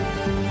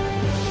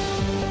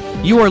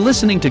You are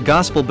listening to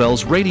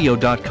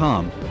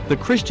GospelBellsRadio.com, the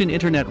Christian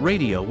internet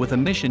radio with a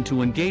mission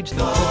to engage the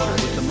culture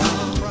with the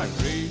mind of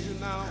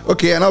Christ.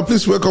 Okay, and now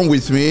please welcome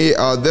with me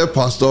their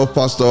Pastor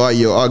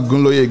Ayo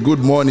Agunloye. Good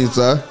morning,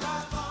 sir.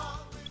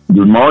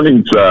 Good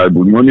morning, sir.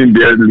 Good morning,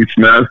 dear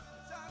listeners.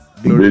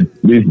 This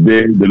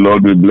day, the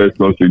Lord will bless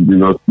us in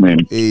Jesus' name.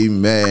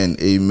 Amen.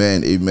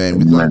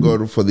 We thank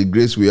God for the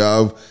grace we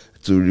have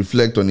to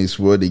reflect on His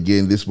word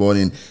again this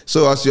morning.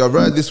 So, as you have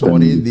read this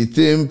morning, the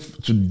theme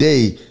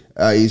today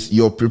is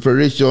your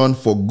preparation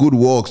for good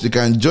works. You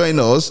can join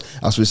us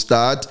as we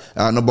start.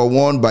 Number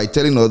one, by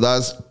telling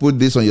others, put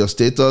this on your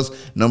status.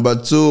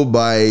 Number two,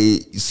 by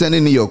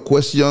sending in your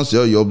questions,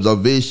 your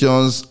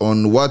observations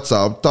on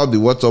WhatsApp. Tap the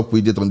WhatsApp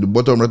widget on the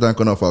bottom right hand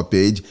corner of our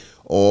page,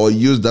 or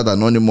use that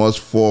anonymous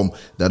form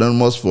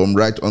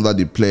right under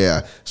the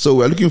player. So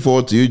we're looking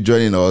forward to you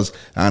joining us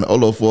and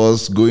all of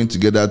us going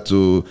together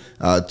to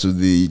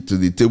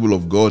the table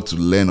of God to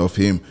learn of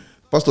Him.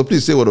 Pastor,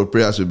 please say a word of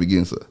prayer as we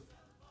begin, sir.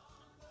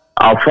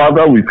 Our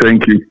Father, we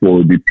thank you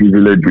for the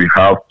privilege we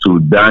have to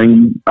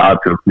dine at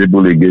your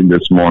table again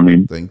this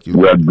morning. Thank you.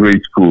 We are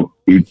grateful.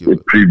 It's a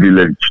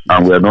privilege,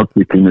 and we are not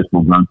taking it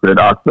for granted.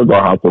 Accept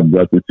our heart of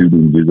gratitude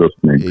in Jesus'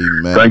 name.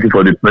 Amen. Thank you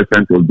for the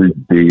presence of this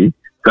day.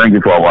 Thank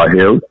you for our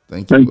health.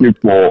 Thank you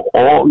for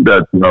all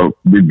that, the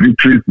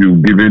victories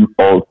you've given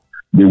us,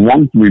 the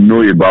ones we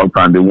know about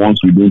and the ones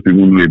we don't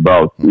even know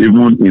about,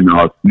 even in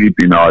our sleep,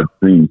 in our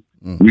dreams.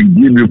 We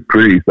give you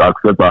praise.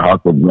 Accept our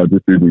heart of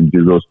gratitude in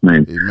Jesus'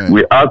 name. Amen.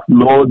 We ask,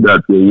 Lord,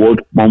 that your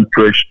word come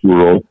fresh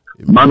to us,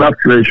 manna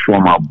fresh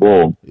from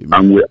above. Amen.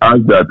 And we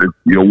ask that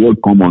your word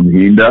come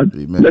unhindered.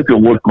 Amen. Let your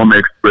word come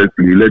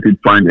expressly. Let it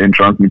find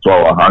entrance into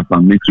our hearts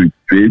and mix with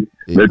faith.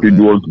 Amen. Let it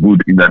do us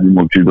good in the name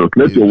of Jesus.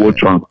 Let your word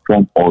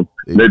transform us.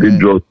 Amen. Let it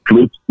draw us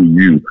close to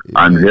you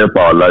and help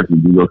our life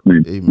in Jesus'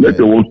 name. Amen. Let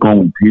your word come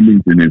with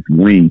healing in its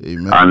wings.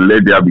 Amen. And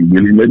let there be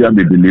healing. Let there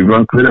be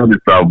deliverance. Let there be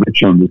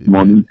salvation this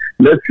morning.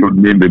 Let your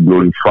name be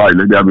glorified.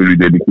 Let there be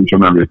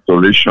rededication and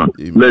restoration.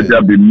 Amen. Let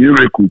there be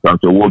miracles as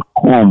your word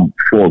come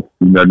forth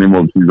in the name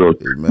of Jesus.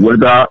 Amen.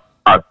 Whether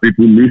as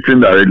people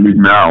listen directly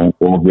now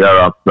or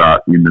hereafter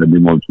in the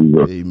name of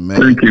Jesus. Amen.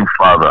 Thank you,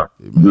 Father.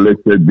 Amen.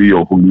 Blessed be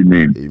your holy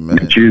name. Amen.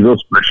 In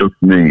Jesus' precious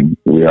name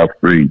we have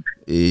prayed.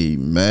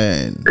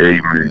 Amen.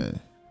 Amen.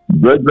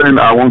 Brethren,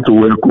 I want to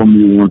welcome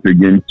you once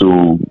again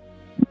to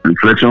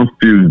Reflections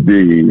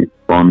Tuesday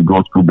on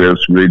Gospel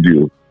Bells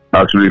Radio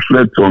as we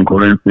reflect on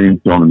current things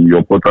on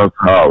your Potter's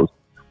house.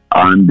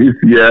 And this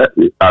year,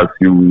 as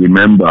you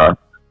remember,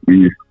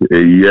 is a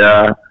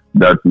year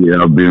that we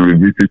have been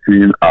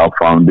revisiting our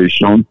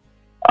foundation,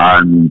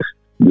 and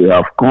we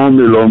have come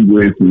a long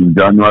way since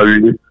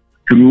January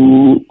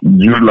through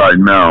July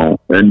now,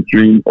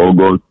 entering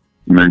August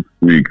next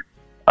week.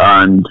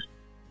 And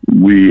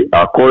we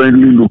are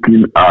currently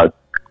looking at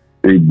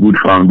a good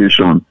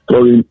foundation,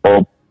 storing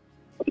up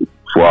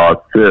for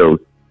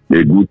ourselves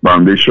a good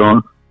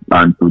foundation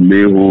and to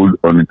lay hold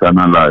on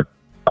eternal life.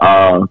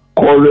 Our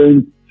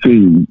current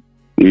theme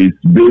is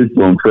based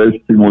on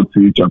 1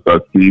 Timothy chapter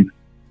 6,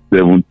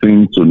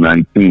 17 to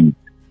 19,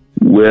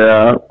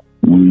 where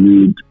we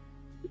read,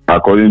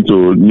 according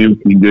to New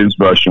King James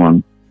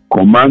Version,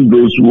 command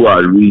those who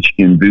are rich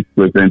in this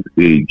present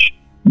age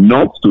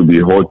not to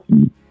be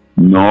haughty,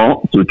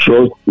 nor to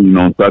trust in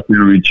uncertain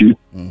riches,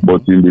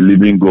 but in the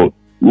living God,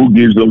 who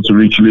gives us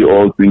richly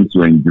all things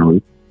to enjoy.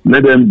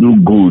 Let them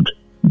do good,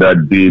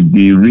 that they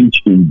be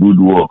rich in good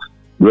works,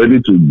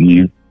 ready to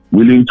give,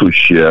 willing to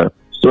share,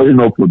 storing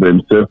up for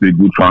themselves a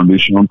good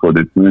foundation for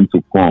the time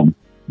to come,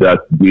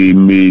 that they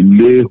may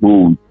lay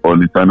hold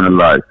on eternal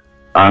life.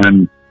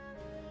 And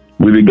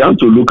we began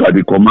to look at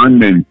the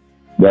commandments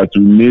that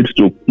we need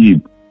to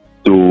keep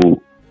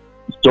to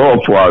store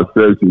for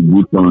ourselves a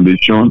good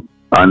foundation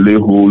and lay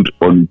hold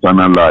on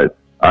eternal life.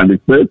 And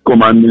the first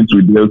commandment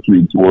we dealt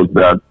with was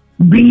that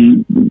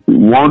we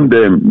want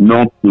them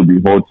not to be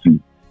haughty,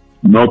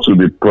 not to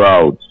be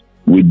proud.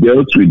 We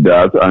dealt with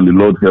that, and the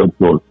Lord helped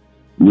us.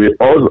 We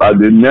also, at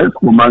the next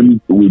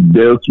commandment we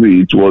dealt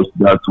with was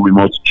that we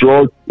must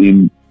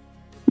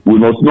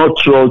not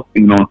trust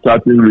in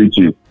uncertain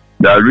riches.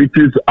 The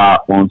riches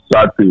are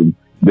uncertain.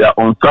 They are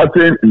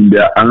uncertain in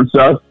their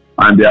answers,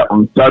 and they are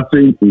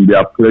uncertain in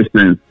their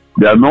presence.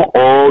 They are not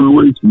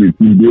always with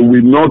you. They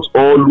will not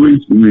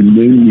always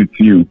remain with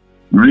you.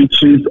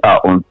 Riches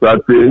are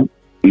uncertain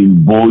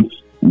in both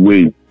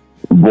ways.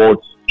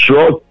 But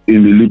trust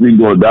in the living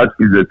God. That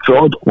is the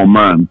third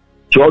command.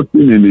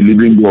 Trusting in the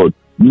living God.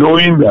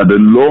 Knowing that the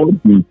Lord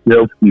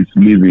himself is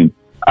living.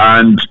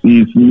 And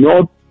he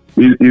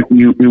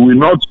will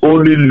not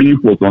only live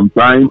for some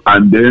time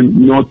and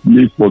then not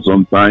live for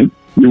some time.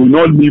 He will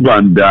not live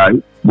and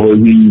die, but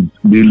he is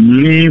the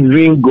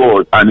living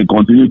God, and he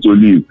continues to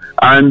live.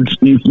 And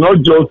he's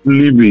not just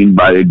living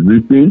by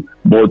existing,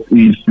 but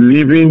he's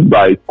living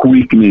by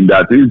quickening.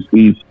 That is,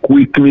 he's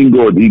quickening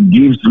God. He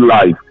gives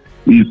life.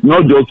 He's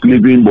not just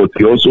living, but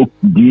he also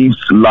gives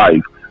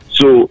life.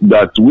 So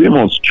that we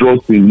must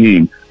trust in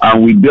him.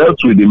 And we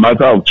dealt with the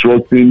matter of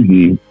trusting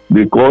him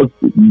because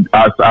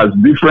as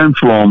different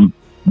from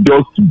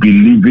just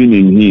believing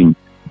in him.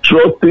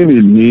 Trusting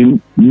in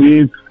him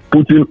means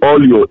putting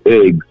all your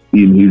eggs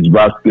in his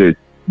basket,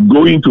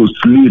 going to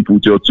sleep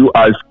with your two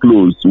eyes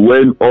closed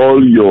when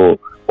all your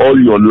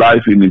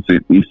life is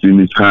in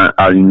his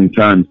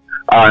hands.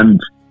 And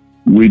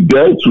we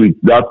dealt with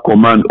that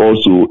command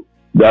also,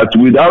 that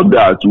without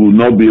that we will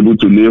not be able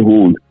to lay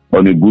hold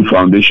on a good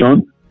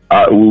foundation.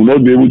 We will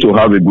not be able to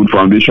have a good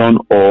foundation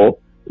or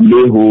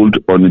lay hold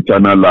on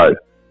eternal life.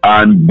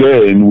 And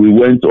then we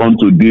went on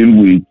to deal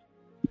with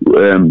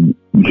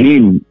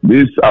him,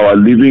 this our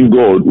living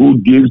God, who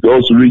gives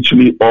us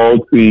richly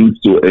all things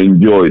to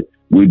enjoy.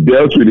 We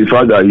dealt with the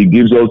fact that he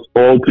gives us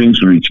all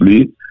things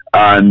richly,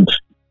 and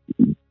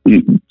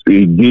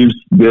he gives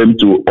them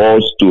to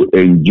us to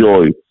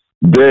enjoy.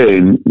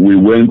 Then we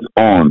went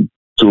on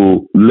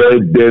to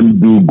let them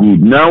do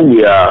good. Now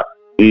we are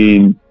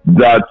in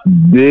that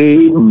they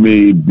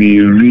may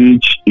be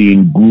rich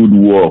in good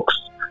works.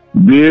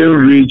 Being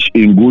rich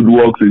in good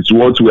works is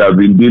what we have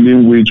been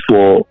dealing with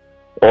for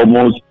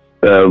almost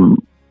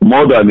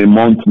more than a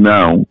month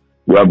now.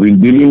 We have been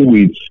dealing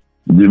with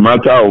the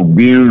matter of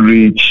being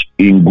rich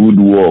in good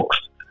works.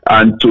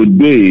 And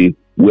today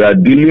we are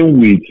dealing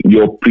with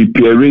your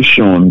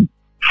preparation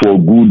for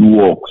good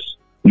works.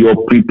 Your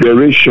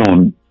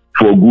preparation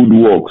for good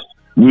works.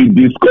 We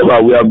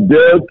discover we have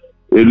dealt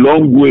a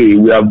long way.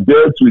 We have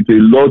dealt with a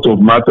lot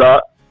of matter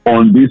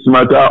on this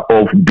matter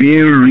of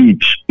being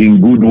rich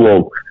in good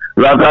work,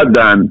 rather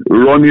than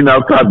running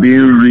after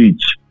being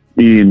rich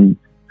in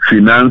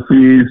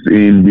finances,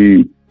 in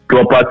the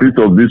properties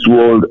of this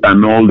world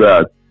and all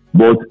that.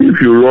 But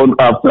if you run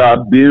after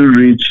being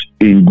rich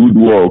in good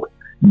work,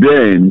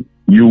 then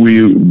you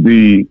will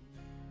be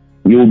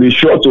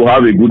sure to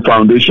have a good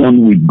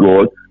foundation with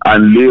God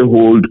and lay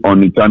hold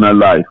on eternal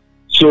life.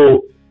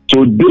 So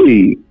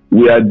today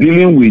we are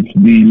dealing with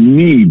the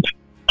need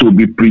to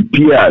be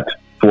prepared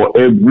for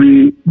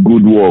every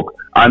good work.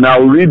 And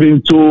I'll read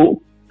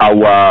into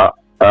your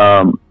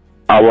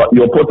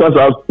Potter's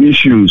House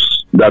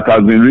issues that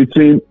has been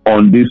written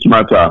on this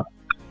matter,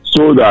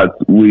 so that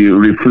we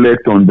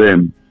reflect on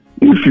them.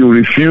 If you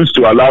refuse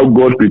to allow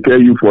God prepare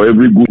you for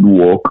every good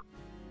work,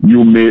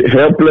 you may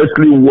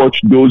helplessly watch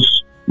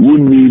those who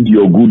need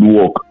your good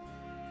work.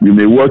 You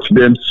may watch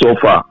them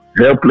suffer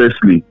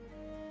helplessly.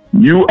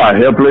 You are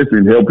helpless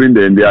in helping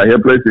them. They are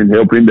helpless in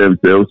helping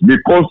themselves,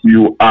 because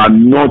you are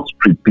not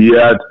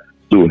prepared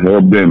to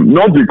help them.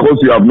 Not because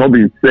you have not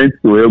been sent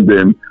to help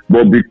them,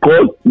 but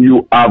because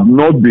you have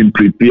not been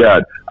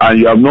prepared and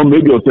you have not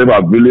made yourself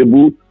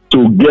available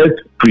to get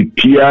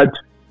prepared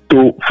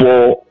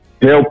for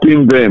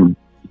helping them.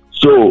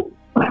 So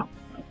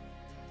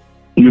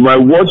you might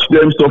watch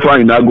them suffer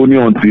in agony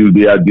until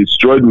they are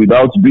destroyed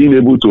without being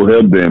able to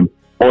help them.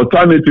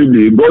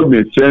 Alternatively, God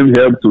may send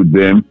help to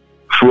them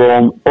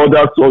from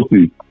other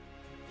sources,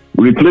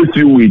 replace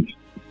you with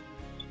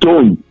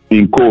stone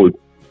in cold,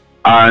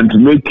 and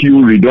make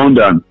you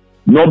redundant,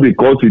 not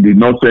because he did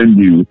not send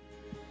you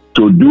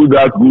to do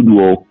that good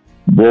work,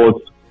 but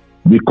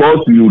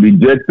because you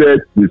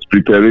rejected his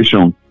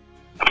preparation.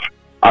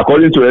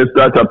 According to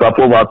Esther chapter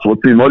 4 verse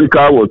 14,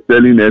 Mordecai was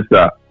telling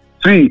Esther,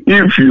 see,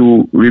 if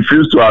you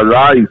refuse to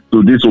arise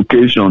to this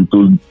occasion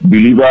to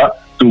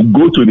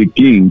go to the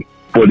king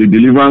for the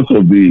deliverance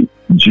of the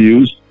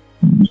Jews,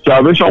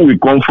 salvation will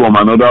come from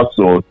another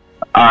source,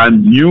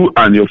 and you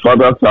and your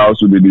father's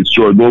house will be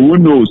destroyed. But who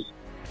knows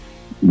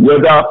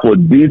whether for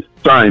this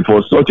time,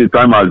 for such a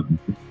time as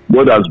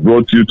God has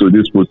brought you to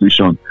this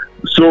position.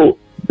 So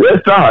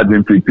Esther has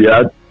been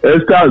prepared.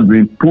 Esther has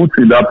been put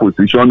in that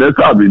position.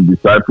 Esther has been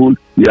discipled.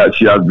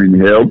 She has been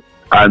helped,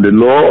 and the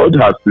Lord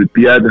has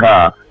prepared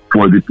her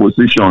for the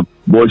position.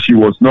 But she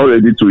was not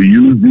ready to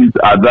use it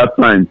at that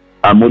time,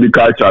 and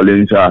Mordecai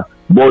challenged her.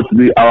 But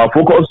our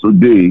focus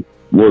today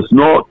was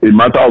not a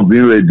matter of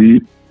being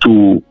ready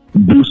to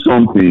do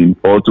something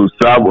or to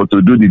serve or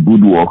to do the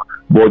good work,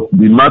 but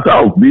the matter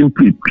of being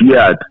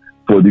prepared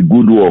for the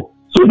good work,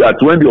 so that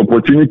when the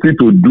opportunity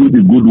to do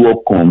the good work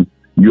comes,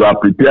 you are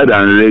prepared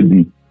and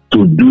ready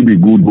to do the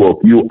good work.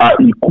 You are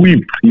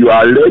equipped, you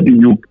are ready,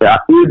 you are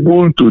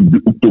able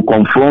to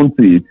confront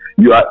it.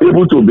 You are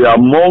able to be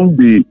among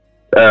the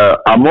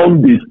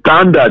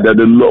standard that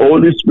the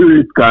Holy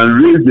Spirit can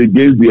raise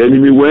against the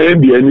enemy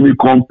when the enemy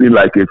comes in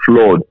like a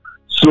flood.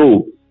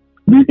 So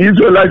the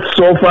Israelites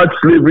suffered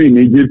slavery in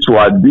Egypt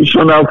for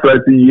additional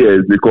 30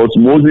 years because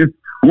Moses,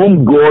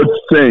 whom God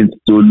sent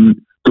to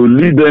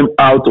lead them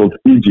out of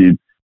Egypt,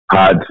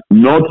 had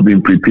not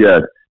been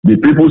prepared. The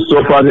people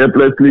suffered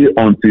helplessly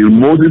until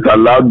Moses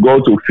allowed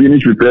God to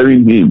finish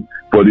preparing him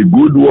for the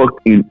good work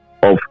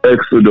of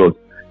Exodus.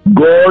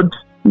 God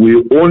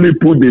will only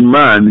put the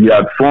man he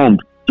had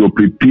formed to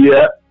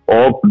prepare,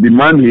 or the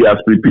man he has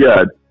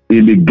prepared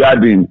in the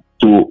garden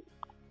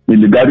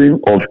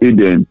of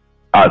Eden,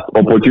 as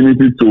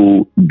opportunity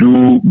to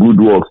do good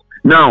works.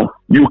 Now,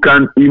 you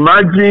can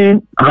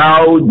imagine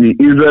how the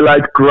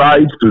Israelites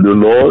cried to the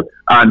Lord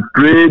and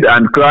prayed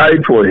and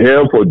cried for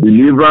help, for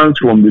deliverance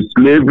from the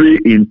slavery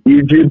in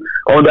Egypt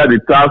under the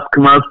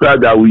taskmaster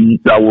that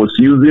was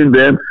using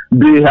them.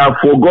 They have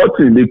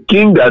forgotten. The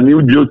king that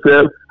knew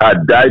Joseph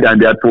had died, and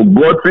they had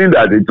forgotten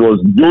that it was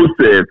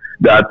Joseph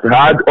that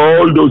had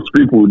all those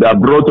people,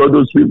 that brought all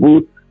those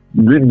people,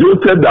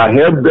 Joseph that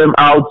helped them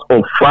out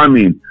of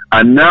famine.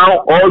 And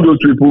now all those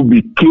people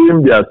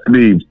became their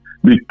slaves,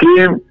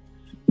 became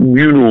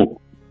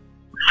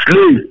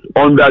slaves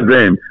under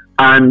them,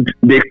 and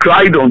they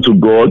cried unto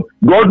God.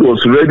 God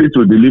was ready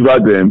to deliver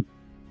them.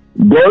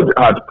 God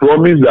had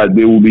promised that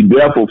they will be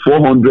there for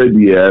 400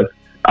 years,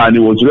 and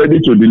he was ready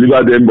to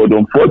deliver them. But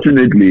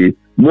unfortunately,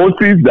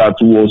 Moses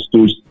that was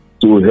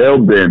to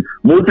help them,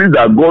 Moses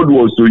that God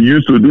was to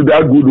use to do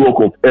that good work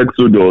of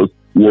Exodus,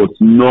 was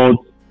not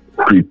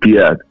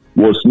prepared,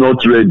 was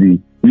not ready.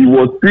 He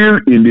was still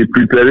in the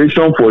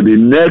preparation for the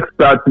next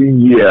 30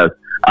 years.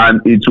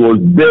 And it was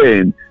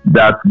then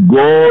that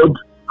God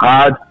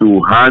had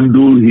to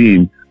handle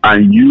him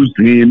and use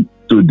him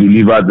to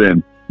deliver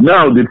them.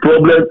 Now, the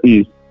problem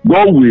is,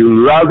 God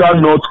will rather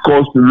not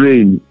cause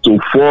rain to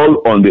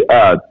fall on the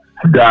earth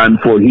than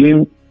for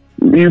him,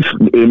 if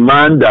a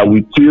man that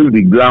will till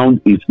the ground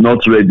is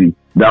not ready,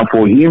 than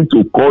for him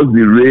to cause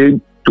the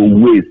rain to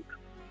waste.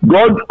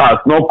 God has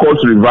not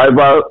caused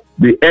revival,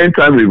 the end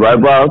time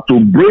revival, to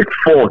break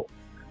forth,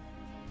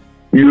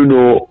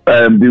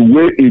 the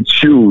way it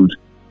should,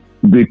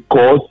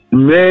 because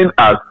men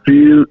are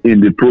still in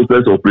the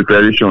process of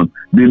preparation.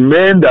 The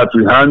men that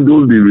will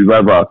handle the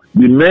revival,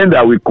 the men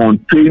that will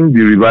contain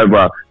the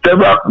revival.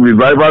 Several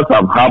revivals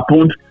have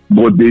happened,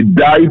 but they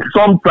died.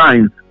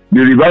 Sometimes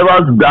the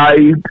revivals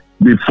died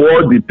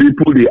before the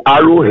people, the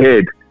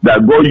arrowhead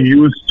that God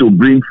used to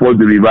bring forth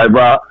the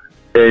revival,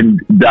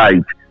 and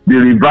died. The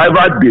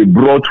revival they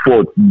brought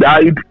forth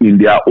died in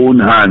their own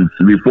hands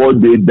before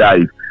they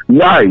died.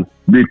 Why?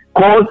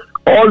 Because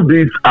all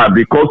these are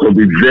because of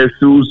the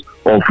vessels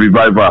of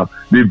revival,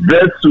 the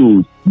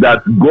vessels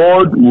that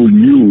God will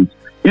use.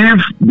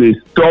 If they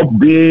stop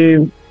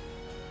being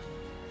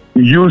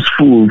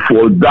useful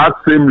for that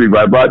same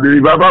revival, the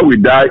revival will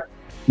die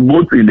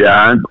both in their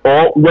hands,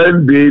 or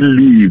when they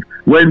leave,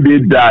 when they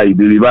die,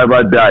 the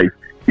revival dies.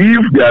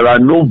 If there are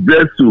no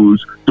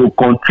vessels to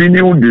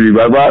continue the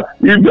revival,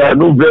 if there are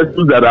no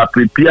vessels that are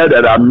prepared,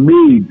 that are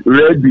made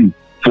ready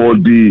for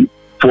the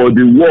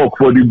work,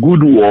 for the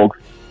good work,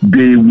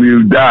 they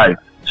will die.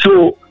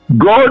 So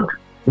God,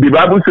 the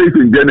Bible says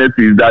in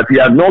Genesis that he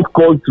had not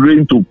caused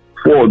rain to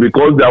fall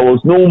because there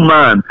was no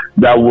man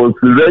that was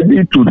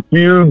ready to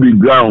till the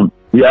ground.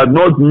 He had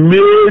not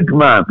made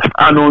man.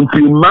 And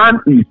until man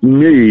is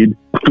made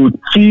to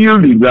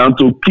till the ground,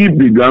 to keep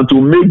the ground,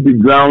 to make the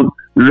ground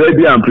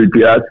ready and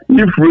prepared,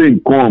 if rain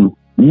comes,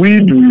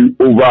 weed will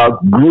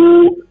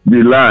overgrow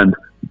the land,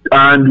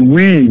 and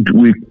weed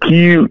will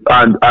kill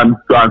and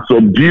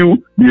subdue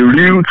the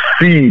real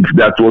seed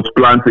that was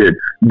planted.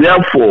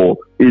 Therefore,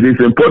 it is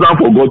important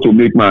for God to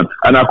make man.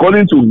 And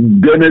according to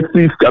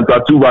Genesis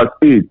chapter 2 verse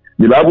 8,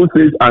 the Bible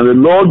says, and the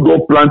Lord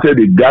God planted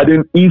a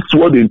garden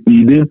eastward in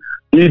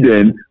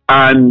Eden,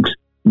 and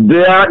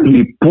there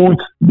he put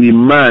the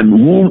man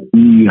whom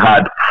he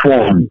had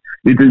formed.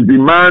 It is the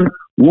man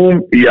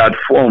whom he had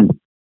formed.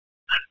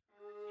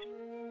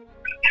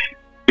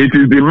 It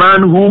is the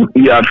man whom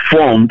he had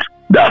formed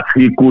that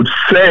he could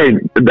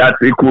send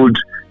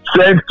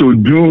to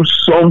do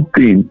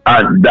something,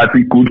 and that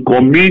he could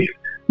commit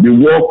the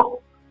work,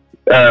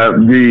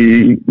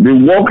 the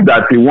work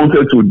that he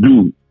wanted to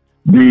do,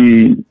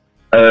 the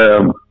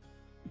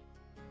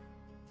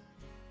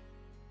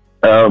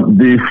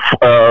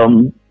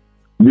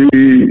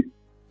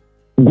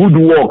good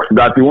works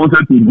that he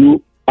wanted to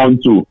do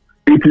unto.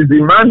 It is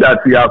the man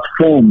that he has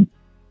formed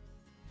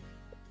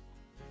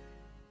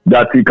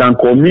that he can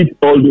commit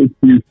all those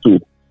things to.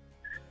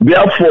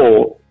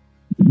 Therefore,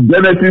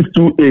 Genesis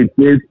 2:8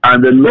 says,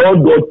 and the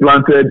Lord God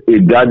planted a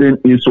garden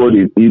eastward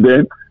in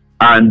Eden,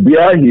 and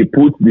there he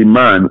put the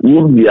man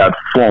whom he had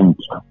formed.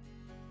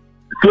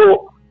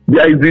 So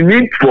there is a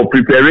need for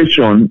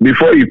preparation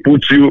before he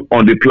puts you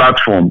on the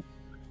platform,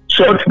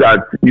 such that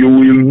you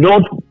will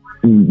not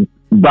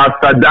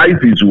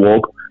bastardize his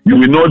work, you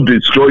will not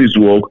destroy his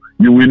work,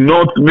 you will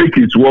not make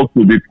his work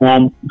to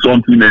become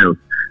something else.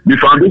 The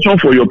foundation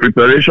for your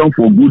preparation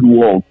for good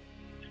work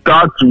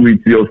starts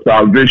with your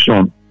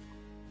salvation.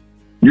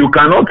 You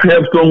cannot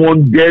help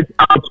someone get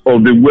out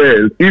of the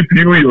well if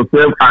you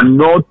yourself are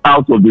not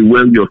out of the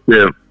well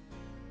yourself.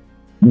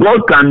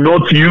 God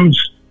cannot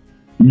use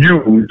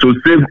you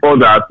to save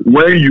others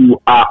when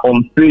you are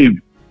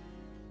unsaved.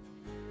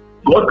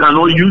 God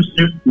cannot use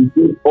you to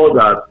save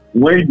others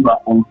when you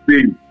are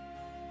unsaved.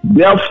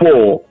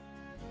 Therefore,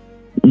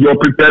 your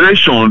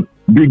preparation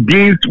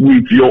begins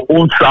with your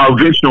own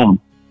salvation,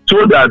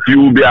 so that you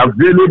will be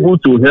available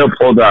to help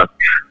others.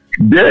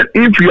 Then,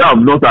 if you have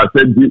not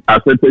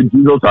accepted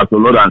Jesus as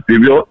your Lord and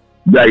Savior,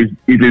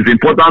 it is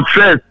important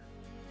first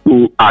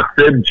to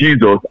accept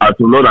Jesus as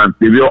your Lord and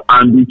Savior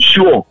and be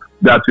sure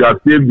that you are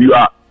saved. You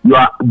are you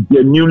are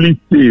genuinely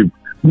saved,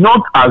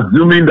 not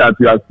assuming that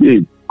you are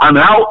saved. And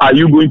how are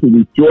you going to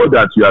be sure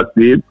that you are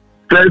saved?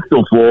 First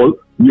of all,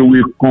 you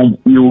will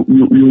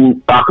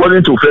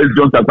according to 1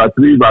 John chapter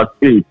 3 verse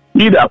 8,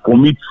 he that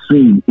commits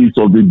sin is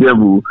of the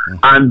devil.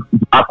 And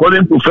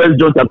according to 1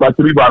 John chapter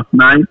 3 verse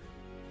 9,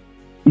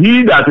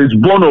 he that is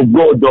born of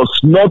God does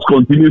not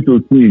continue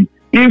to sin.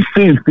 If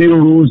sin still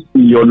rules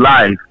in your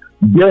life,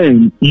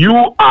 then you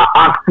are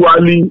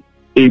actually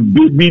a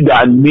baby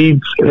that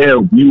needs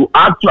help. You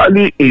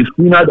actually a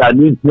sinner that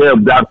needs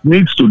help, that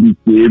needs to be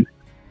saved,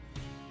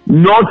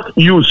 not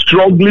you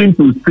struggling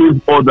to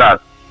save others.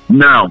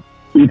 Now,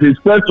 it is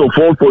first of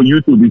all for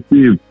you to be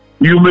saved.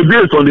 You may be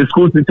a Sunday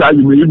school teacher,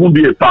 you may even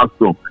be a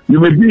pastor, you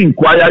may be in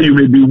choir, you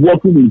may be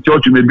working in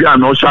church, you may be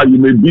an usher, you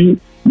may be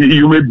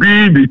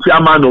the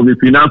chairman of the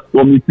finance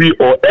committee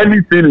or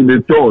anything in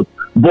the church,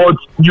 but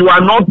you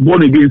are not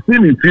born again.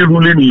 Sin is still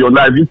ruling in your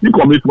life. You still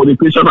commit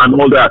fornication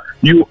and all that.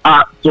 You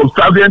are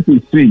subservient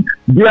to sin.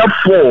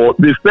 Therefore,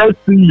 the first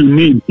thing you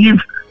need,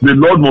 if the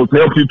Lord must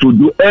help you to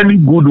do any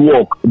good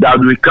work that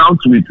will count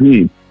with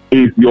Him,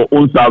 is your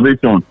own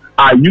salvation.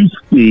 Are you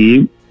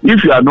saved?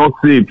 If you are not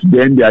saved,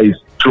 then there is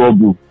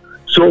trouble.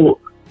 So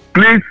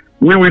please,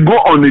 we will go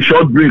on a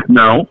short break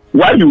now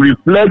while you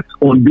reflect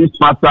on this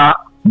matter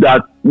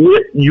that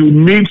you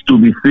need to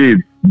be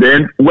saved.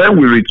 Then when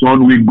we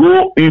return, we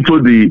go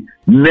into the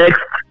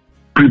next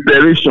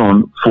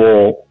preparation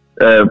for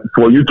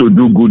you to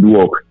do good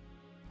work.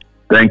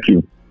 Thank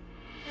you.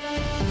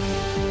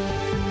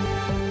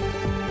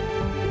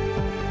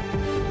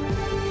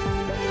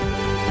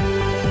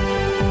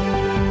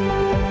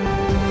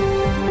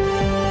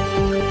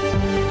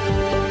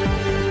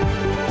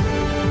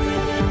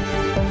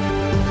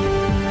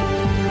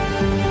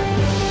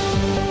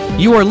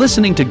 You are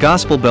listening to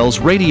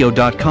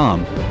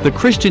GospelBellsRadio.com, the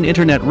Christian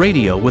internet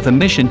radio with a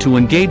mission to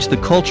engage the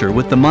culture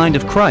with the mind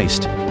of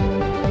Christ.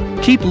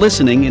 Keep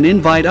listening and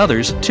invite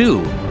others,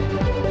 too.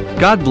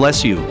 God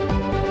bless you.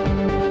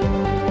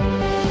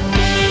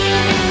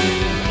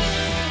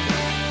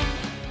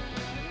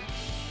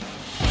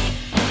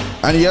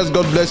 And yes,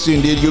 God bless you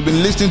indeed. You've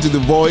been listening to the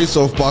voice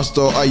of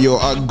Pastor Ayo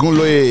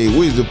Agunloye,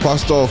 who is the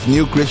pastor of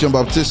New Creation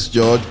Baptist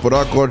Church, Port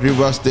Harcourt,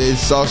 Rivers State,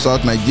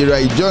 South Nigeria.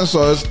 He joins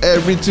us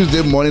every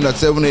Tuesday morning at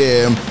 7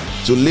 a.m.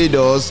 to lead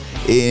us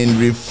in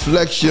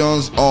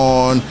reflections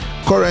on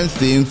current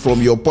themes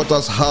from Your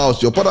Potter's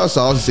House. Your Potter's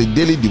House is a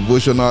daily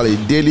devotional, a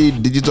daily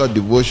digital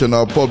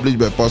devotional published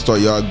by Pastor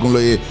Ayo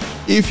Agunloye.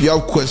 If you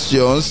have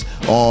questions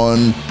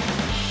on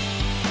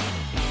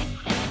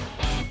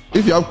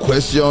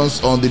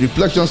the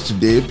reflections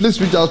today, please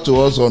reach out to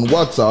us on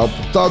WhatsApp.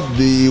 Tap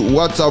the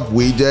WhatsApp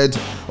widget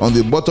on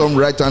the bottom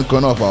right-hand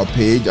corner of our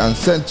page and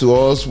send to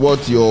us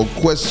what your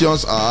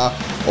questions are,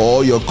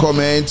 or your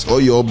comments,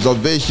 or your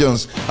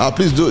observations.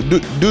 Please do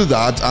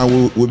that,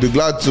 and we'll be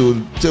glad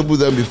to table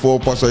them before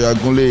Pastor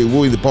Agunloye,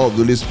 who in the power of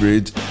the Holy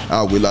Spirit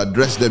will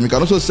address them. You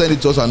can also send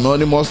it to us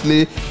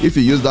anonymously if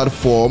you use that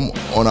form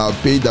on our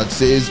page that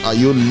says, "Are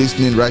you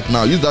listening right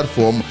now?" Use that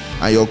form,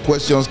 and your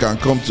questions can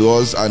come to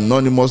us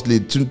anonymously.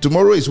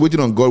 Tomorrow is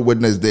Waiting on God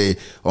Wednesday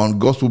on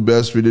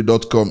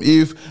GospelBellsRadio.com.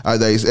 If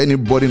there is any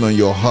burden on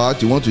your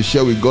heart you want to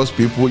share with God's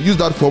people, use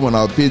that form on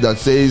our page that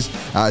says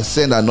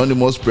send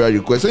anonymous prayer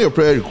requests. Send your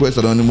prayer requests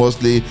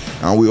anonymously,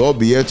 and we'll all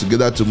be here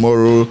together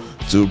tomorrow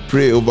to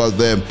pray over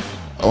them.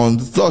 On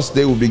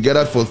Thursday, we'll be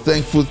gathered for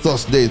Thankful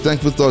Thursday.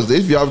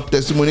 If you have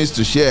testimonies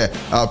to share,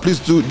 please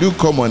do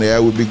come on here.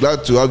 We'll be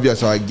glad to have you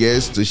as our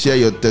guest to share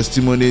your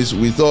testimonies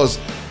with us.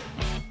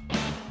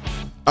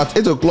 At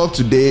 8 o'clock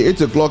today,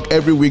 8 o'clock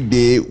every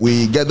weekday,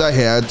 we gather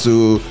here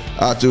to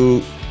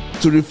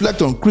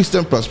reflect on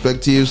Christian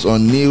perspectives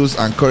on news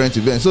and current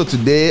events. So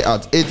today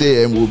at 8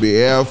 a.m. we'll be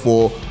here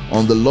for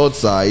On the Lord's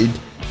Side,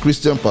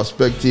 Christian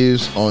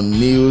perspectives on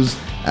news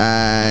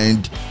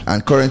and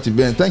current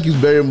events. Thank you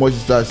very much,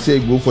 Sister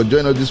Segu, for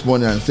joining us this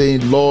morning and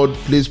saying, "Lord,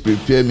 please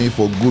prepare me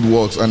for good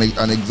works." And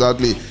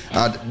exactly,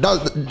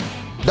 that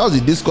was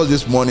the discourse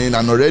this morning,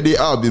 and already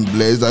I've been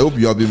blessed. I hope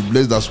you have been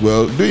blessed as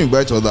well. Do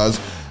invite others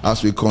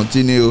as we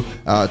continue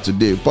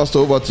today. Pastor,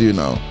 over to you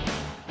now.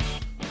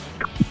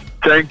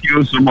 Thank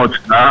you so much,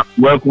 sir.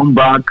 Welcome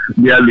back,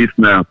 dear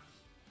listeners.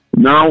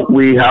 Now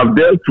we have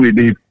dealt with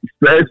the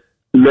first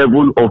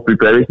level of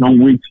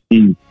preparation, which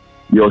is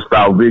your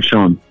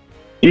salvation.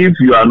 If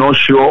you are not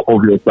sure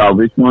of your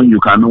salvation, you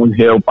cannot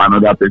help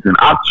another person.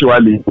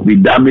 Actually, it will be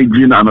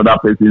damaging another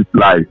person's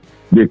life,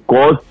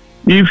 because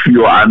if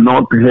you are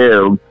not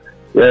helped,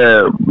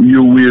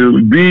 you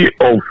will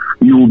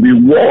be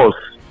worse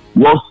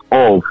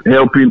off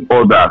helping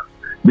others.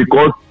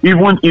 Because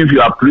even if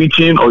you are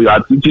preaching or you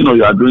are teaching or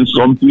you are doing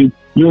something,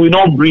 you will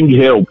not bring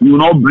help. You will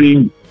not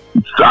bring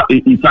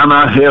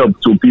eternal help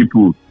to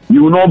people.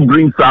 You will not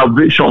bring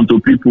salvation to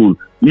people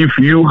if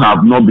you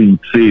have not been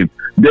saved.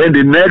 Then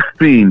the next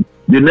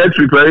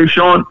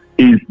preparation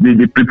is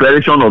the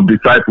preparation of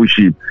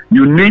discipleship.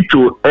 You need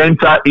to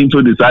enter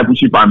into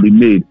discipleship and be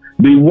made.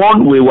 The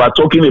one we were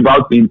talking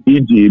about in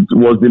Egypt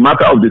was the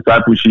matter of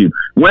discipleship.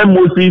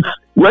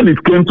 When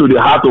it came to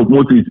the heart of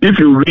Moses, if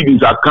you read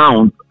his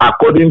account,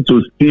 according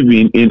to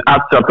Stephen in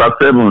Acts chapter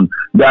 7,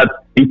 that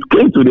it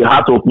came to the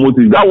heart of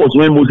Moses. That was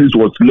when Moses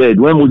was led,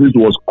 when Moses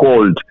was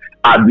called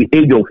at the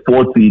age of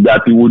 40,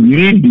 that he would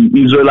lead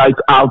the Israelites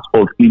out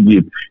of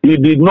Egypt. He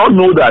did not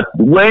know that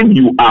when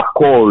you are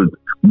called,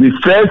 the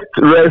first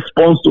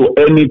response to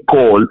any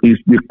call is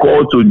the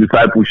call to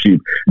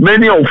discipleship.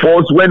 Many of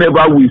us,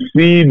 whenever we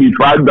see the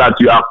fact that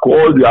you are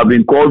called, you have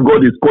been called,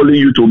 God is calling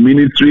you to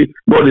ministry,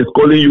 God is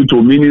calling you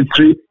to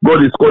ministry,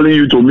 God is calling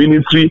you to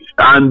ministry,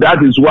 and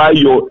that is why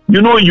you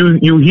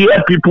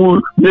hear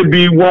people,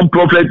 maybe one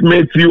prophet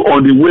meets you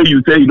on the way,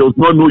 you say he does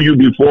not know you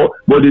before,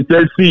 but he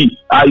says, see,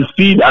 I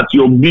see that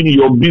your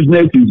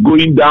business is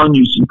going down,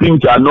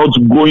 things are not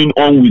going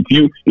on with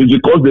you. It's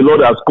because the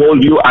Lord has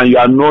called you and you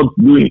are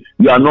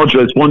not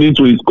responding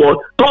to his call.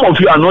 Some of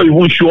you are not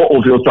even sure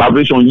of your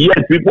salvation,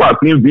 yet people are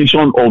seeing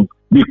vision of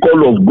the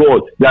call of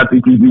God, that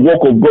it is the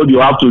work of God you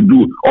have to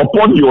do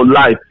upon your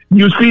life.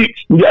 You see,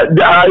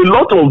 there are a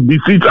lot of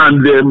deceit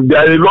and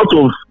there are a lot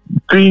of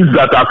things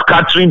that are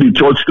scattering the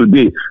church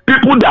today.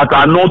 People that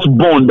are not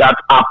born, that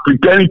are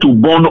preparing to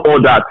born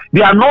others,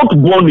 they are not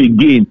born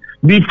again.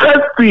 The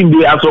first thing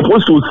they are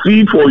supposed to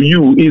see for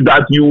you is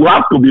that you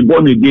have to be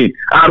born again.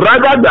 And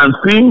rather than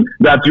seeing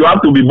that you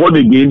have to be born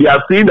again, they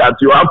are saying that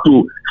you have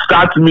to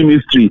start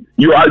ministry.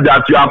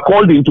 That you are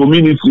called into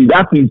ministry.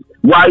 That is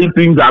why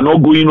things are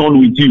not going on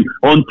with you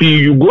until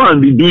you go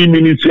and be doing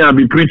ministry and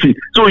be preaching.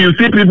 So you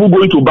see people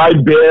going to buy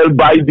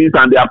this,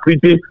 and they are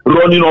preaching,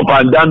 running up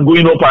and down,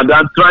 going up and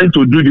down, trying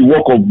to do the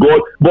work of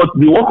God. But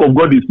the work of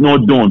God is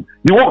not done.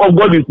 The work of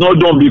God is not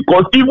done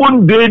because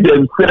even they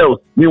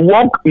themselves, the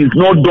work is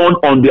not done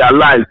on their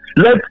lives,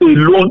 let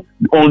alone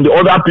on the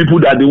other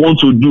people that they want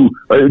to do,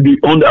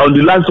 on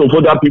the lives of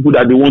other people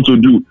that they want to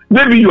do.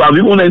 Maybe you have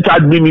even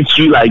entered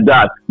ministry like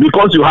that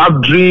because you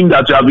have dreamed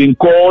that you have been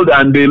called,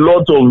 and a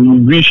lot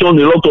of vision,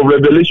 a lot of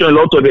revelation, a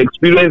lot of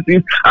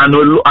experiences,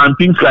 and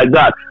things like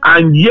that.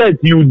 And yet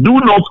you do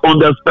not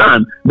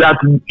understand that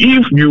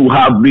if you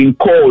have been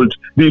called,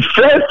 the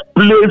first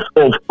place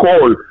of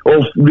call,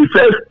 of the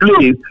first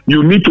place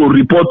you need to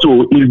report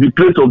to is the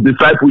place of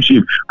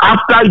discipleship.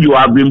 After you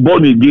have been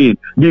born again,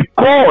 the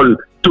call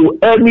to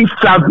any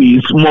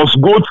service must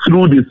go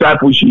through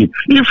discipleship.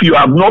 If you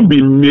have not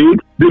been made,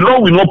 the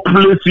Lord will not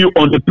place you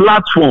on the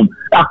platform.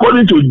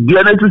 According to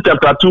Genesis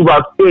chapter 2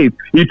 verse 8,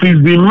 it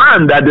is the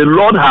man that the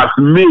Lord has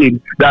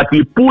made that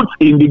he puts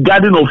in the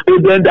Garden of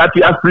Eden that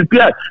he has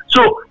prepared.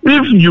 So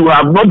if you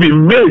have not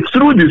been made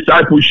through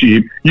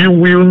discipleship, he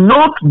will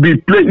not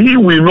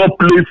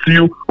place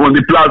you on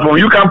the platform.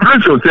 You can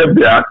place yourself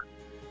there.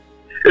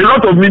 A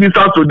lot of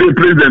ministers today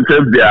place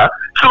themselves there.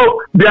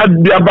 So they are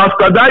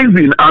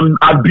bastardizing and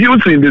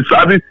abusing the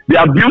service. They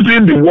are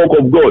abusing the work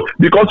of God,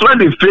 because when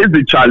they face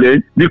the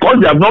challenge, because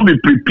they have not been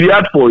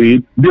prepared for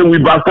it, they will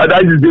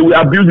bastardize it, they will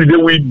abuse it,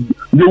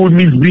 they will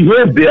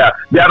misbehave there.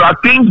 There are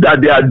things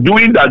that they are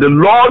doing that the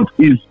Lord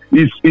is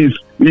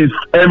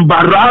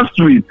embarrassed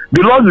with.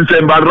 The Lord is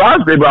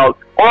embarrassed about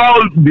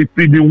all the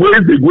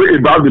ways they go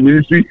about the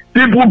ministry,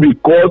 people,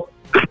 because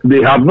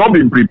they have not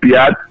been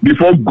prepared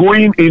before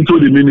going into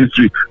the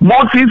ministry.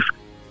 Moses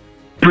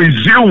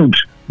presumed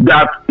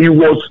that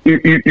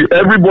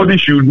everybody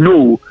should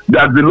know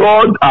that the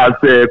Lord has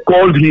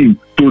called him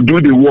to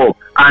do the work,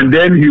 and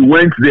then he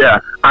went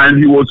there and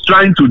he was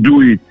trying to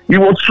do it. He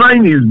was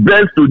trying his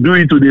best to do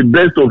it to the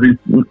best of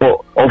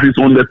his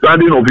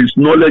understanding, of his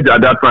knowledge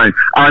at that time.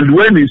 And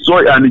when he saw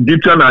an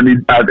Egyptian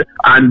and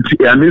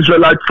an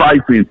Israelite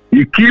fighting,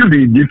 he killed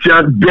the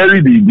Egyptian,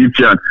 buried the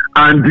Egyptian.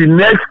 And the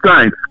next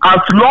time, as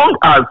long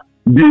as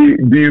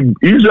the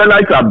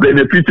Israelites are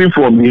benefiting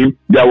from him,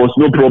 there was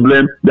no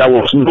problem, there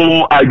was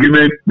no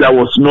argument, there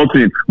was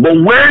nothing. But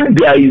when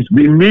there is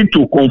the need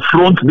to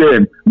confront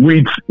them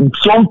with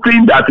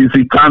something that is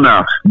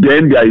eternal,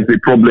 then there is a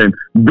problem.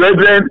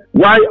 Brethren,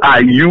 why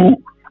are you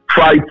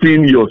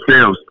fighting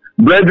yourselves?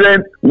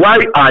 Brethren, why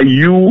are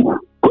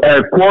you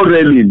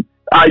quarreling?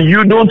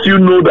 Don't you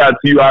know that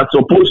you are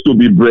supposed to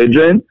be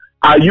brethren?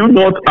 Are you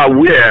not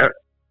aware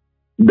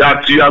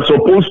that you are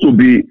supposed to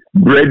be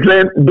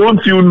brethren?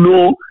 Don't you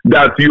know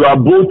that you are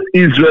both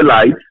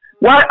Israelites?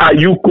 Why are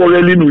you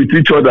quarreling with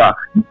each other?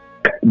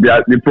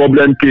 The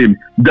problem came.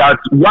 That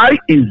why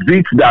is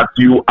it that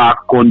you are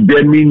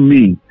condemning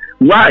me?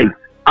 Why?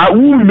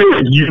 Who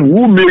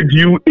made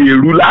you a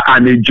ruler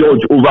and a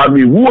judge over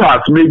me? Who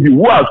has made you?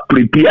 Who has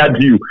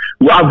prepared you?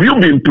 Have you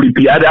been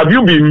prepared? Have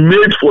you been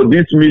made for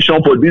this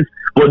mission, for this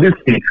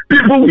thing?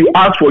 People will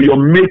ask for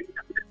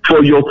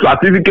your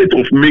certificate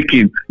of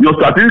making, your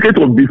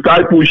certificate of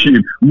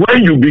discipleship,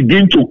 when you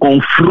begin to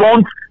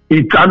confront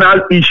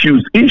eternal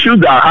issues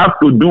that have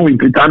to do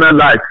with eternal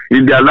life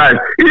in their life.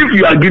 If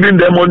you are giving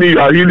them money, you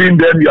are healing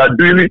them, you are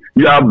doing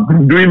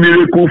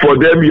miracle for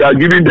them, you are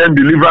giving them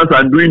deliverance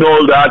and doing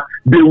all that,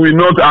 they will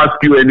not ask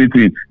you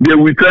anything. They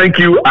will thank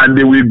you and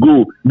they will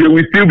go. They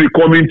will still be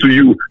coming to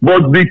you.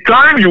 But the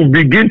time you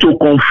begin to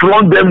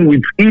confront them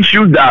with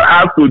issues that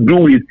have to do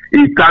with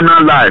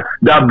eternal life,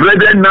 that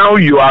brethren, now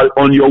you are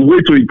on your way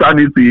to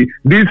eternity,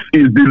 this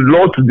is the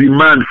Lord's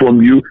demand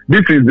from you.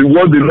 This is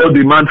what the Lord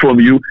demands from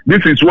you.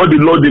 This is what the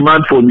Lord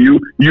demands from you.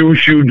 You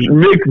should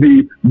make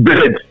the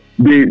bed,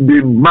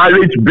 the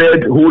marriage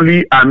bed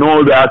holy and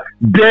all that.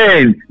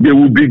 Then they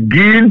will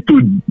begin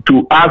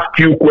to ask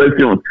you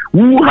questions.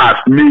 Who has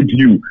made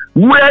you?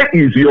 Where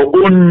is your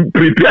own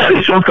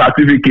preparation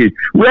certificate?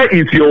 Where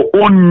is your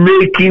own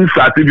making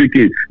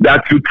certificate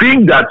that you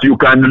think that you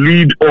can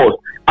lead us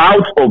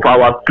out of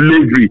our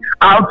slavery,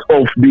 out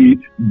of the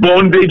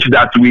bondage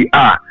that we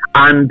are?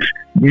 And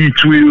the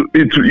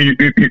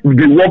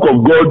work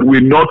of God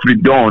will not be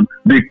done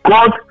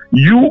because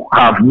you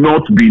have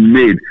not been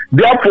made.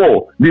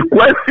 Therefore, the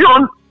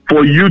question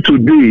for you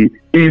today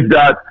is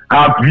that,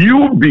 have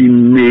you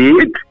been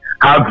made?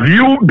 Have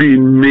you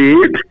been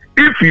made?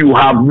 If you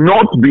have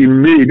not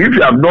been made, if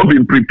you have not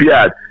been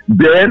prepared,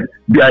 then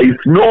there is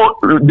no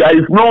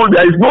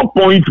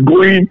point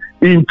going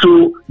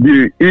into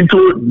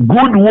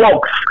good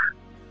works.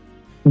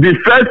 The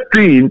first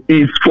thing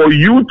is for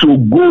you to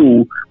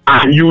go,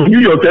 and you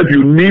yourself,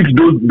 you need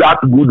that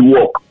good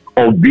work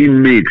of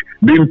being made,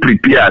 being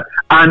prepared.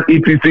 And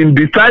it is in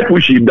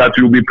discipleship that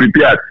you'll be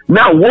prepared.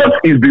 Now, what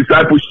is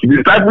discipleship?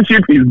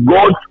 Discipleship is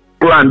God's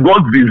plan,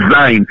 God's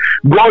design,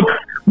 God's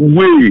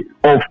way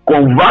of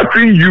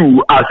converting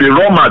you as a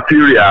raw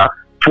material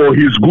for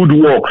his good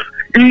works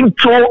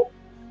into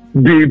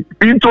the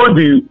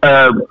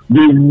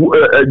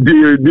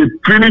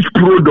finished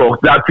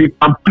product that he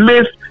can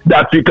place,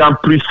 that he can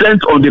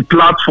present on the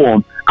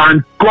platform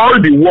and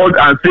call the world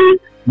and say,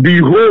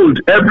 behold,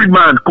 every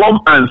man, come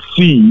and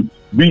see,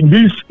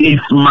 this is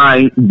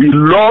my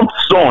beloved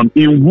son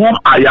in whom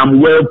I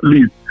am well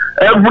pleased.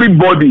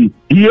 Everybody,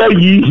 hear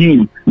ye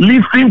him,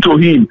 listen to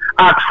him,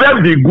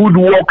 accept the good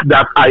work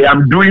that I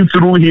am doing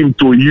through him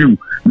to you.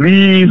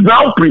 He is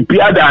now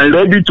prepared and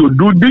ready to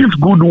do this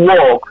good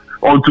work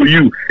unto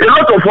you. A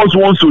lot of us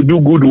want to do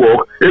good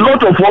work. A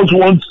lot of us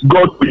want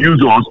God to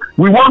use us.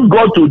 We want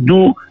God to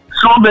do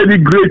so many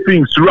great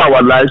things through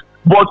our lives,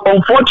 but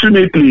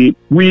unfortunately,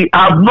 we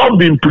have not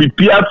been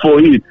prepared for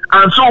it.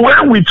 And so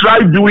when we try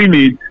doing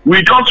it,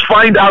 we just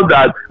find out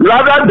that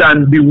rather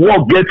than the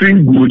work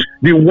getting good,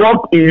 the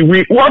work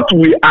what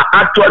we are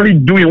actually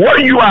doing, what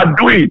you are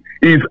doing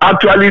is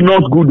actually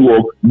not good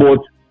work, but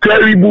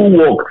terrible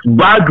works,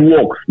 bad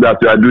works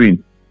that you are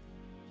doing.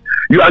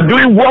 You are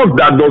doing work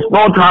that does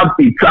not have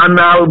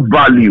eternal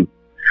value.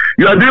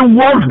 You are doing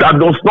work that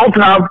does not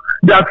have,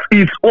 that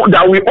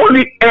will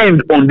only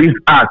end on this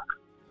earth.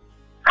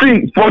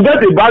 See,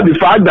 forget about the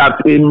fact that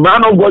a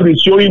man of God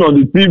is showing on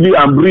the TV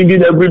and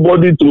bringing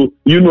everybody to,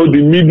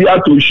 the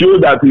media to show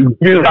that he's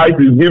giving right,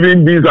 he's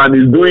giving this, and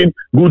he's doing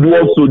good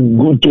works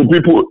to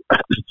people.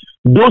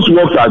 Those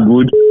works are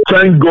good.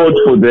 Thank God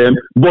for them.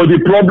 But the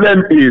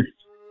problem is,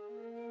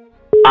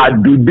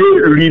 do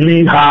they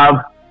really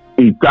have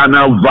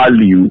eternal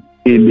value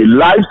in the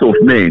lives of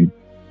men?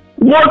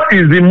 What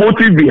is the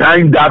motive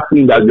behind that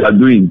thing that you are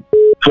doing?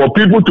 For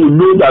people to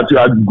know that you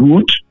are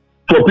good?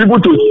 For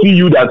people to see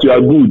you that you are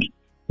good?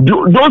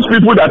 Those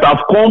people that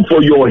have come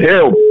for your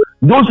help,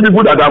 those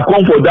people that have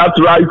come for that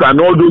right and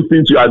all those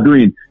things you are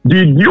doing,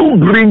 did you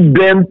bring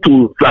them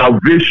to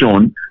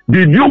salvation?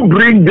 Did you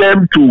bring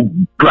them to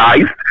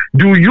Christ?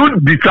 Do you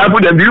disciple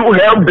them? Do you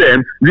help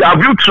them?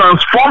 Have you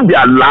transformed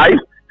their life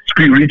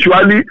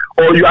spiritually,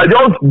 or you are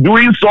just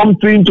doing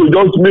something to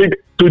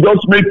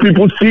just make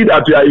people see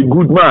that you are a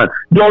good man?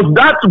 Does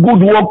that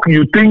good work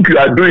you think you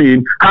are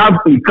doing have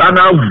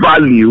eternal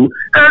value?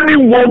 Any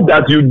work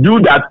that you do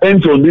that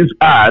ends on this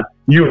earth,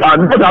 you are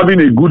not having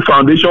a good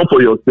foundation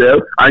for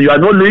yourself, and you are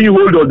not laying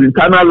hold of the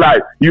eternal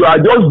life. You are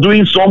just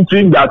doing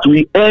something that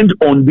will end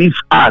on this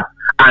earth,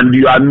 and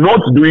you are not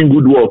doing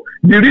good work.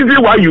 The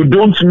reason why you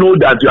don't know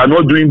that you are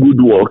not doing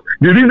good work,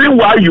 the reason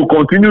why you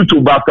continue to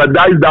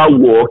bastardize that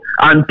work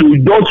and to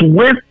just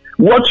waste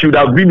what should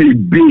have been a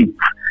bait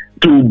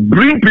to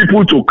bring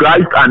people to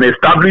Christ and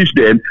establish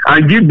them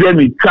and give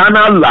them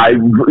eternal life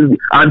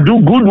and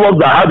do good work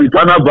that have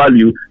eternal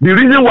value, the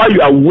reason why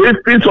you are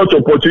wasting such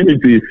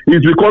opportunity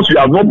is because you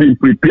have not been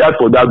prepared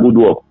for that good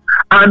work.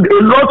 And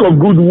a lot of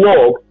good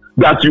work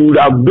that you would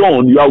have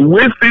done, you are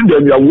wasting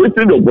them, you are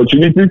wasting the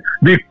opportunities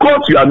because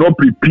you are not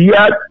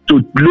prepared to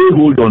lay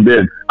hold on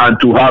them and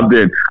to have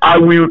them. I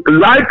will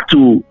like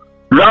to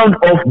round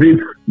off this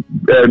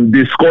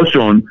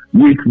discussion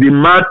with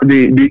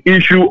the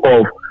issue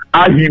of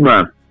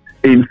Ahimaaz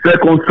in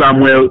 2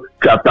 Samuel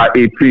chapter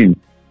 18.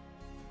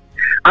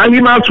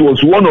 Ahimaaz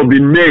was one of the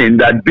men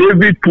that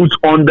David put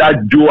under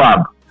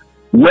Joab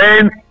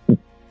when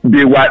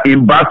they were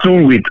in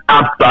battle with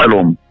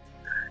Absalom.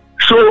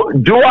 So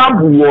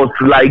Joab was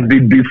like the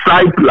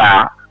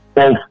discipler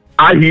of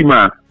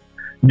Ahimaaz.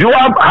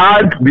 Joab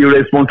had the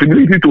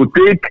responsibility he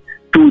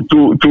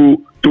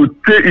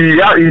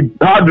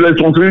had the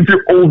responsibility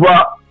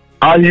over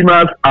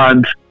Ahimaaz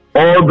and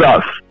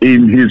others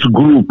in his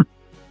group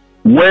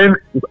when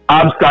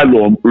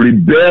Absalom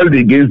rebelled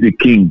against the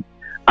king,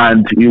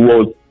 and he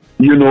was,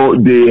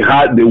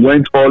 they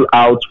went all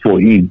out for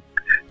him.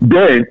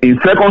 Then in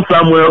 2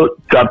 Samuel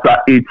chapter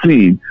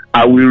 18,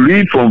 I will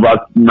read from verse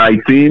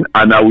 19,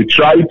 and I will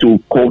try to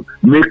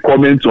make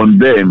comments on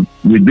them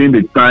within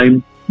the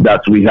time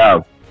that we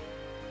have.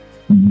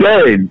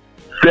 Then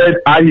said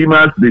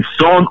Ahimaaz the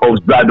son of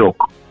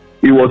Zadok,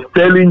 he was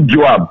telling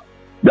Joab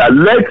that,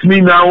 let me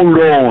now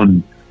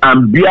run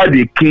and bear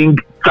the king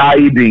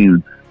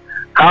tidings,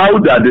 how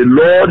that the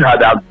Lord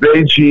had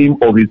avenged him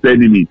of his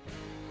enemies.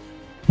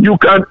 You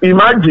can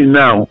imagine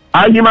now,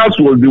 Ahimaaz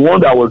was the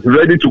one that was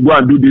ready to go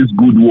and do this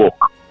good work,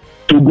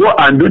 to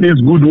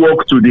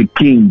the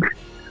king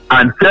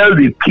and tell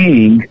the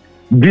king,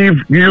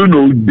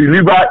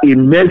 deliver a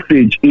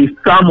message, a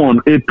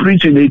sermon, a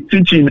preaching, a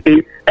teaching,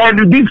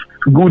 and this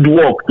good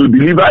work to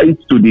deliver it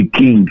to the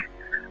king.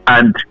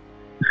 And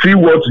see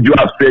what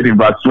Joab said in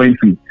verse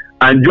 20.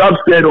 And Joab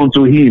said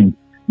unto him,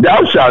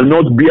 thou shalt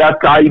not bear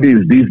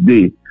tidings this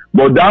day,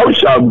 but thou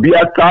shalt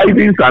bear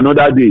tidings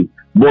another day.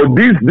 But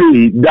this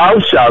day thou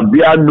shalt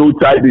bear no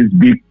tidings,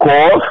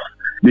 because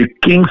the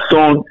king's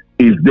son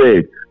is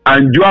dead.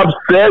 And Joab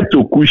said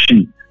to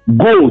Cushi,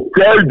 go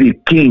tell the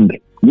king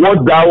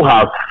what thou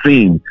hast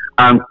seen.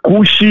 And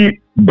Cushi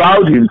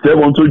bowed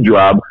himself unto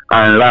Joab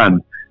and ran.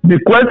 The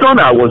question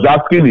I was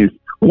asking is,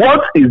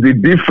 what is the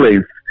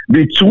difference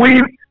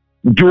between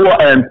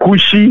Joab and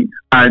Cushi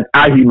and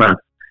Ahimaaz?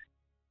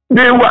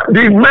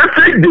 The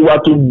message they were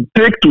to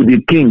take to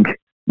the king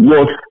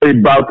was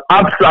about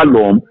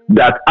Absalom,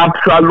 that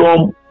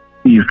Absalom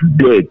is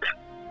dead.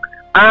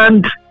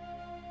 And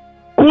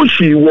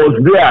Cushi was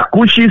there.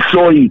 Cushi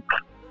saw it.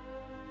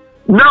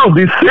 Now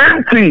the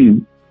same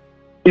thing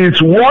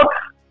is what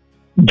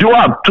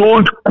Joab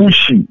told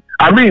Cushi.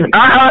 I mean,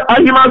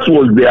 Ahimaaz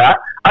was there.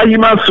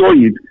 Ahimaaz saw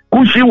it.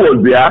 Cushi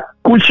was there.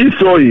 Cushi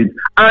saw it.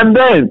 And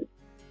then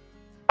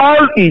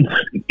if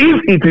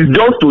it is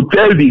just to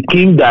tell the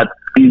king that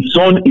his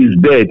son is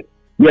dead,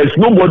 there's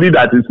nobody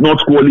that is not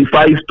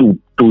qualified to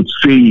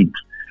say it.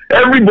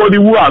 Everybody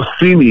who has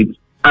seen it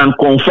and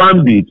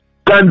confirmed it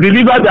can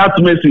deliver that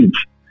message.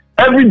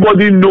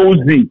 Everybody knows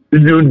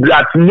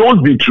that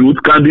knows the truth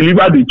can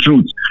deliver the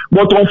truth.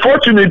 But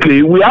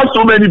unfortunately, we have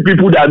so many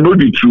people that know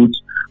the truth,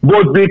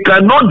 but they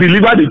cannot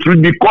deliver the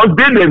truth because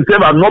they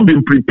themselves have not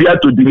been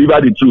prepared to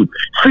deliver the truth.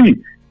 See,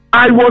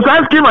 I was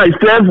asking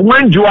myself,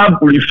 when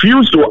Joab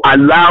refused to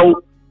allow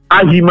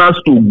Ahimaaz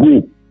to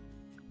go,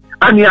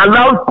 and he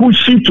allowed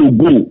Cushi to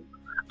go,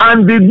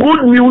 and the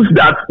news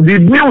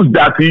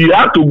that he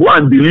had to go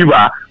and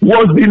deliver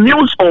was the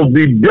news of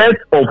the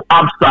death of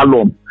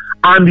Absalom.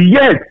 And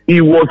yet he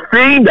was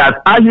saying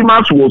that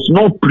Ahimaaz was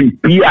not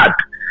prepared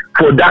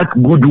for that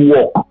good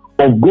work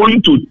of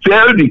going to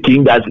tell the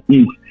king that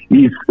the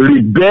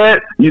rebel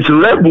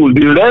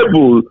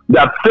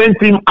that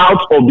sent him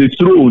out of the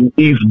throne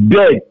is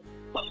dead.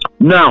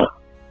 Now,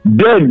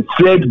 then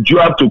said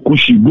Joab to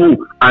Cushi, go,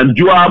 and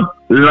Joab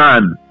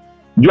ran.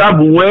 Joab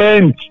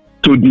went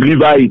to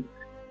deliver it.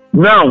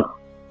 Now,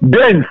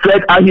 then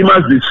said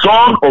Ahimaaz the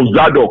son of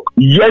Zadok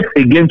yet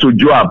again to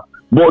Joab,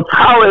 but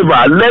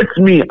however, let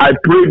me, I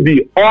pray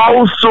thee,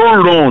 also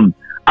run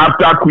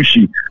after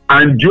Cushi.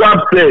 And Joab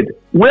said,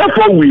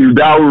 wherefore will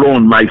thou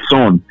run, my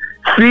son,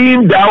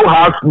 seeing thou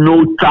hast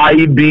no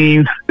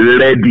tidings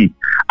ready?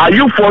 Are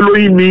you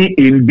following me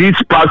in this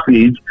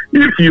passage?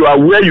 If you are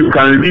where you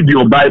can read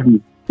your Bible,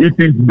 it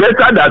is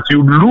better that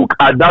you look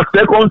at that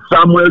 2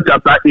 Samuel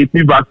chapter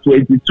 18 verse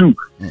 22.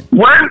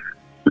 When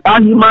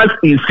Ahimaaz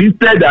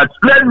insisted that,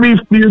 let me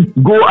still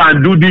go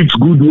and do this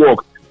good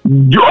work,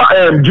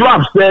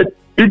 Joab said,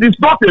 it is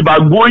not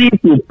about going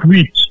to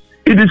preach.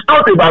 It is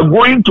not about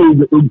going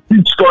to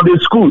teach Sunday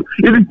school.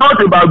 It is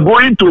not about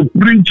going to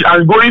preach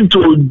and going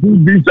to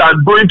do this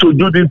and going to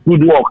do this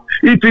good work.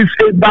 It is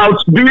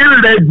about being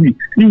ready.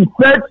 He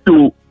said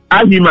to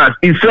Ahimaaz,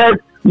 he said,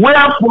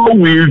 wherefore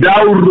will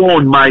thou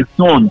run, my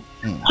son,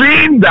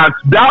 seeing that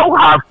thou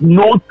hast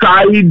no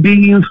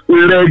tidings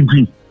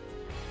ready?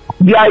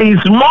 There is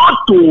more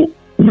to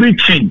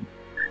preaching.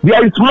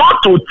 There is more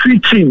to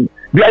teaching.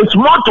 There is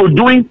more to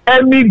doing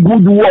any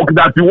good work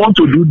that you want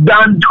to do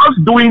than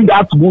just doing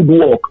that good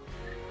work.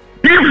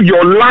 If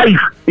your life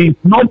is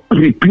not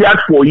prepared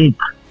for it,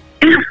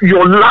 if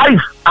your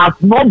life has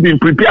not been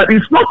prepared,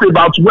 it's not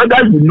about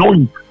whether you know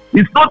it.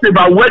 It's not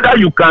about whether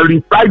you can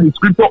recite the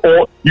scripture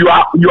or you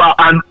are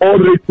an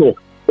orator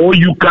or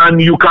you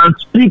can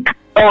speak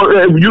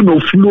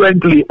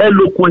fluently,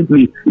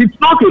 eloquently. It's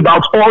not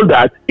about all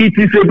that. It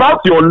is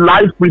about your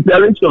life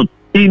preparation.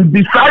 In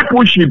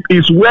discipleship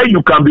is where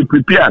you can be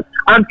prepared.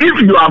 And if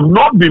you have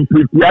not been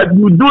prepared,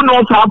 you do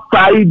not have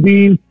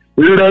tidings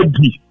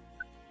ready.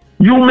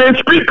 You may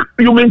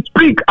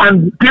speak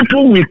and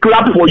people will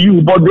clap for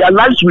you, but their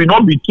lives will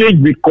not be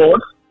changed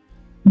because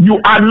you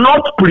are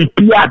not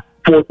prepared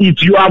for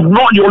it.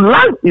 Your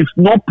life is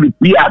not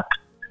prepared.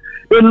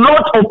 A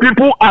lot of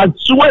people are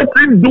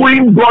sweating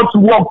doing God's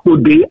work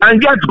today,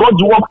 and yet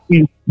God's work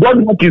is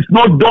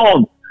not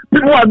done.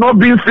 People are not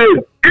being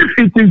saved. If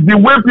it is the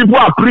way people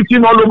are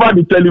preaching all over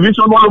the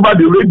television, all over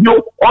the radio,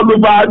 all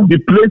over the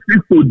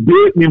places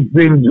today,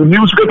 in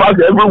newspapers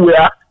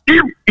everywhere,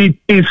 if it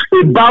is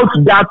about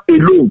that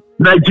alone,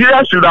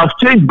 Nigeria should have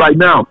changed by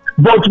now.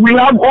 But we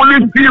have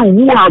only few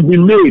who have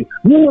been made,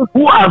 who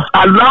have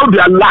allowed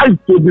their lives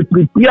to be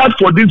prepared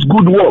for this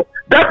good work.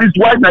 That is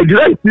why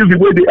Nigeria is still the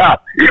way they are.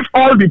 If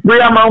all the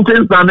prayer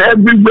mountains and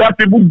everywhere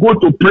people go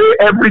to pray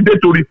every day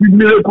to receive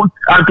miracles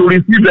and to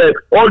receive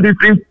all these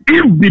things,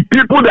 if the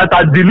people that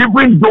are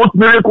delivering those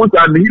miracles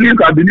and healings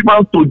and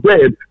deliverance to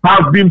them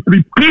have been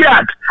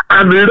prepared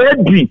and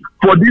ready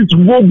for these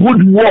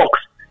good works,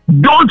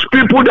 those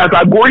people that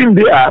are going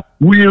there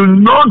will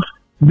not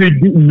be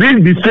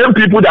the same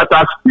people that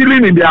are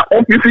stealing in their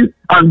offices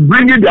and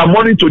bringing their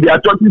money to their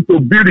churches to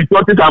build the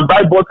churches and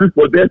buy buses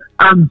for them.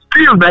 And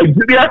still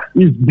Nigeria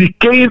is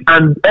decaying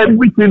and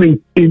everything is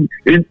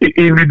in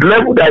the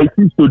level that it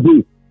is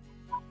today.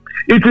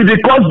 It is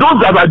because those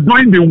that are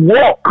doing the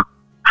work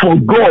for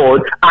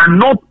God are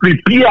not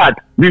prepared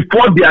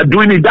before they are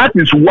doing it. That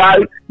is why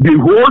the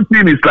whole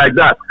thing is like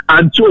that.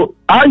 And so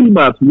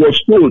Ahimaaz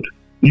was told,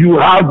 you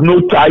have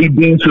no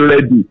tidings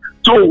ready.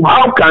 So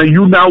how can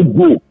you now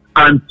go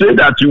and say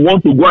that you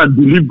want to go and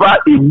deliver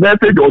a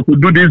message or to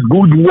do this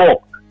good work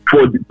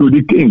to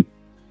the king?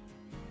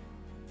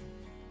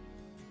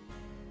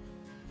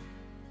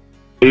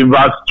 In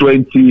verse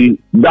 20,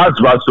 that's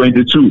verse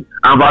 22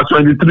 and verse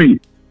 23.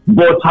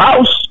 But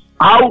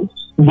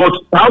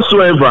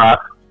howsoever,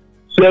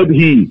 said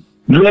he,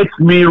 let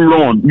me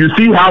run. You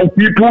see how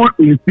people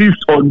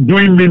insist on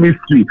doing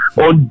ministry,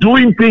 on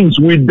doing things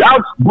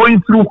without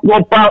going through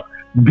proper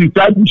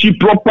discipleship,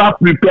 proper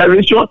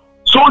preparation,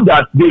 so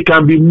that they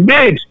can be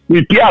made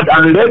prepared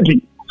and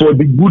ready for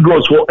the good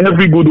works, for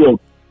every good work.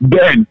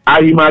 Then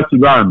Ahimaaz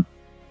ran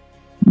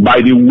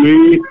by the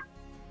way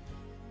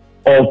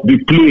of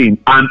the plain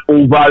and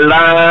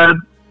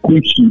overran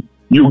quickly.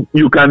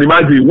 You can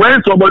imagine,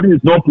 when somebody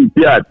is not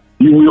prepared,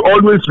 you will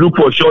always look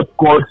for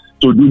shortcuts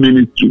to do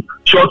ministry,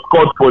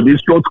 shortcut for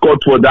this,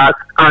 shortcut for that,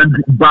 and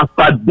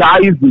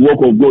bastardize the work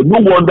of God.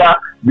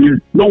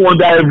 No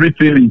wonder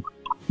everything is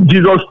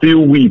Jesus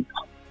still weeps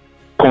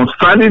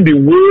concerning the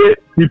way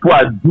people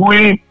are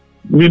doing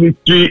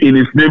ministry in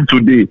his name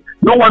today.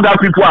 No wonder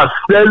people are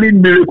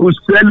selling miracles,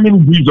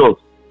 selling Jesus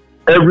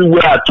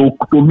everywhere to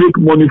make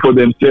money for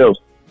themselves.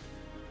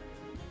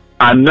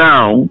 And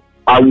now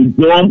I will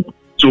jump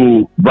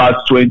to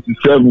verse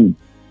 27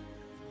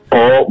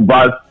 or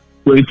verse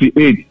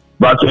 28.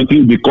 Verse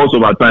 28 because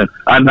of our time.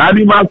 And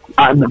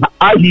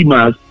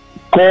Ahimaaz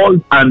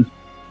called and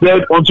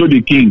said unto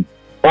the king,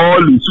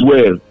 all is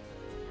well.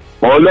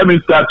 Or let me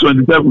start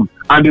 27.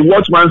 And the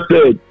watchman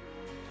said,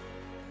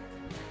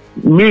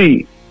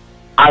 me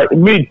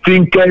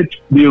thinketh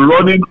the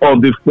running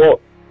of the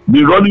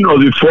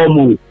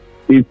foremost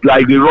is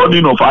like the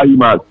running of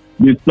Ahimaaz,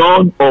 the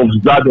son of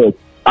Zadok.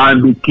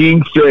 And the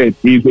king said,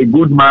 he is a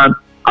good man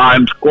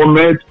and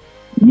cometh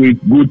with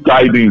good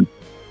tidings.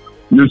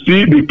 You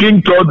see, the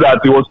king thought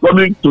that he was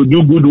coming to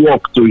do good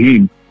work to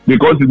him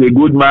because he's a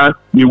good man,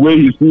 the way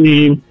he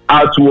sees him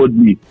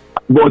outwardly.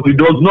 But he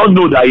does not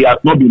know that he has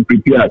not been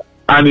prepared.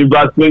 And in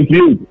verse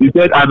 28, he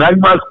said, and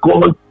Ahimaaz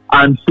called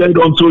and said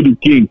unto the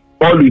king,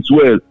 all is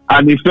well.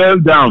 And he fell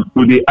down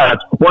to the earth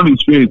upon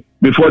his face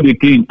before the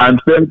king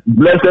and said,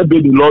 blessed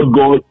be the Lord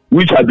God,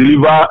 which hath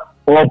delivered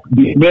up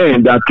the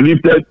men that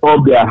lifted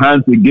up their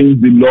hands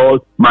against the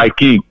Lord my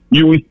king.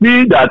 You will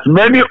see that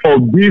many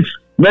of these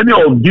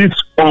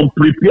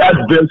unprepared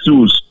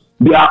vessels,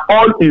 they are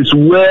all is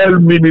well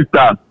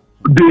ministers.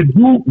 They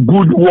do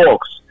good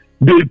works.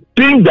 They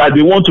think that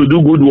they want to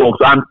do good works,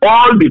 and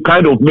all the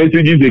kind of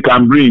messages they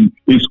can bring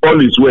is all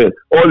is well,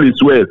 all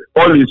is well,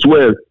 all is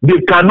well.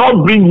 They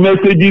cannot bring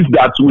messages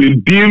that will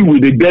deal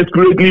with a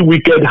desperately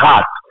wicked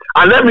heart.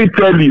 And let me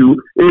tell you,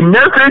 a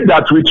message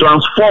that will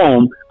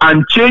transform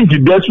and change the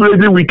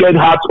desperately wicked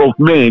hearts of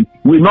men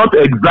will not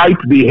excite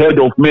the head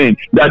of men,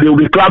 that they will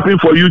be clapping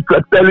for you,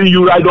 telling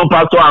you, right on,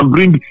 pastor, and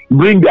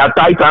bring their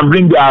tithes and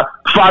bring their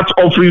fat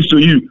offerings to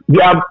you.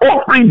 They are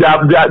offering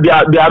their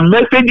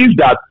messages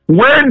that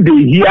when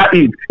they hear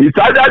it, it's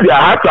either their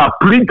hearts are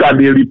pricked and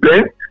they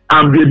repent,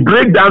 and they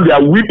break down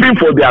their weeping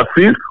for their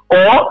sins,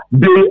 or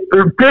they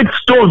take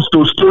stones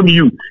to stone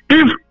you.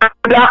 If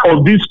either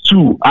of these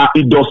two,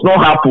 it does not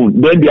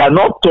happen, then they are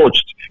not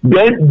touched.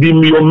 Then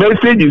your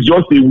message is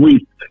just a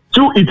waste.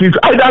 So it is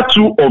either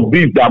two of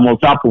these that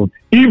must happen.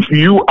 If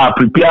you are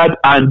prepared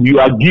and you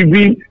are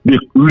giving the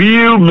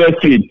real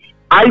message,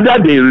 either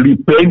they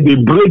repent, they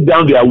break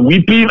down their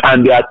weeping,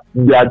 and they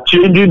are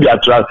changing their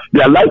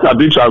lives are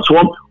being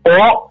transformed,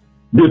 or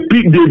they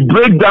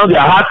break down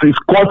their hearts is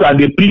cut and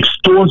they pick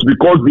stones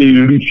because they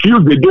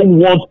refuse. They don't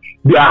want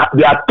their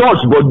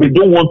thoughts, but they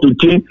don't want to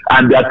change,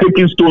 and they are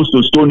taking stones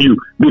to stone you.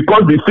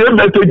 Because the same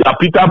message that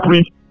Peter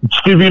preached,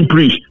 Stephen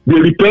preached. They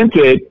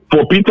repented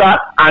for Peter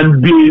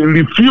and they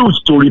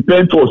refused to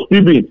repent for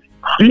Stephen.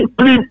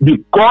 simply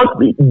because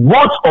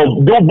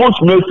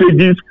both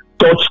messages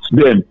touched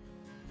them.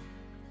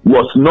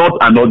 Was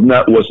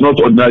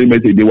not ordinary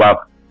message. They were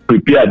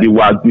prepared. They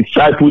were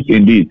disciples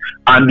indeed.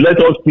 And let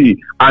us see.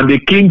 And the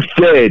king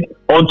said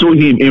unto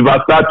him in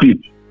verse 30,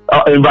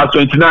 in verse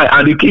 29,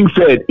 and the king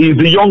said, is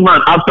the young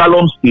man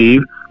Absalom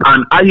saved?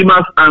 And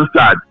Ahimaaz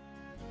answered,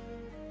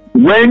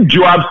 when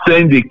Joab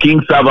sent the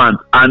king's servant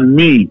and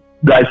me,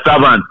 thy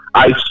servant,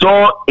 I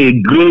saw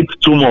a great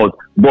tumult,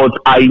 but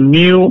I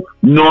knew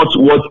not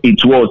what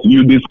it was.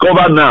 You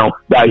discover now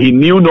that he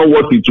knew not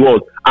what it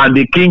was. And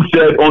the king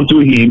said unto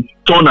him,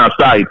 turn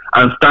aside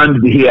and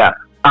stand here.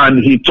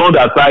 And he turned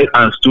aside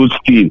and stood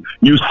still.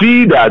 You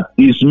see that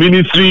his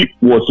ministry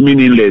was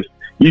meaningless.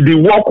 The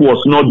work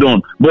was not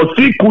done. But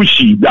see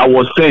Cushi that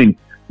was sent.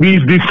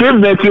 It's the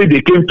same message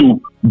they came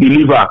to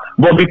deliver.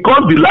 But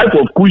because the life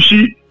of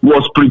Cushi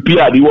was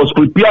prepared, he was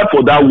prepared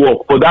for that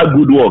work, for that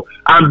good work.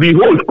 And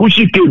behold,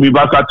 Cushi came in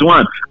verse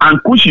 31. And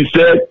Cushi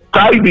said,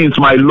 tidings,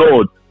 my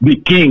lord, the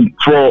king,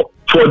 for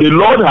the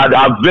Lord had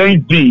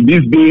avenged thee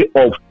this day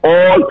of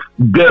all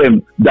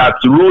them that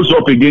rose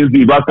up against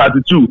thee. Verse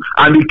 32.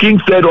 And the king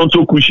said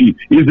unto Cushi,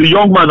 is the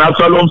young man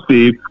Absalom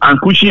saved?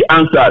 And Cushi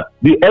answered,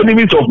 the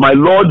enemies of my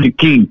lord the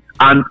king,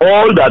 and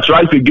all that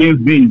rise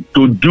against thee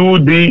to do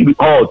thee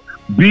hurt,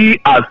 be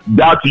as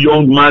that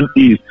young man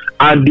is.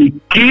 And the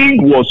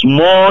king was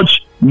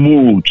much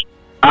moved,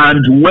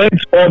 and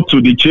went up to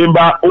the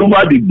chamber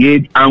over the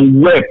gate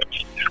and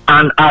wept.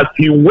 And as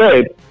he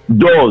wept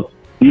thus,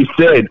 he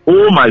said,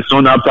 O my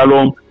son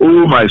Absalom,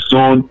 O my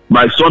son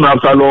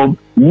Absalom,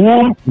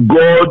 whom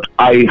God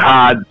I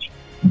had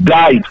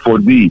died for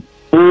thee.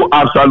 O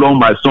Absalom,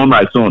 my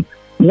son.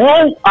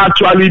 Who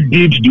actually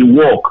did the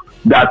work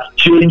that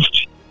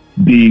changed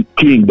the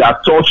king,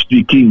 that touched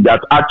the king,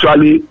 that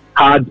actually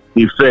had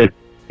effect?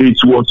 It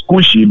was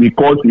Cushi,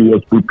 because he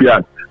was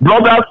prepared.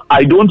 Brothers,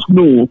 I don't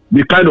know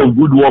the kind of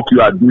good work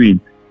you are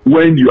doing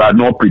when you are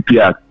not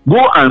prepared.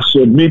 Go and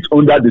submit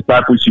under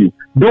discipleship.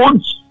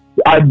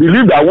 I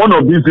believe that one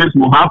of these days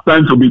we'll have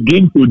time to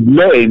begin to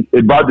learn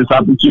about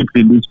discipleship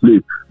in this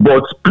place.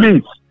 But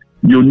please,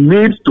 you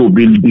need to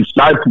be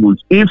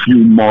disciples if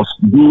you must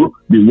do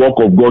the work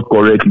of God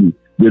correctly.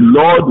 The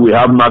Lord will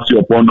have mercy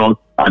upon us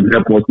and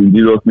help us in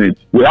Jesus' name.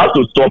 We have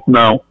to stop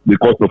now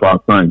because of our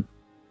time.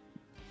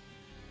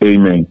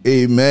 Amen.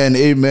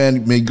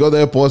 Amen. May God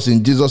help us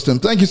in Jesus' name.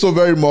 Thank you so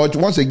very much.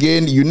 Once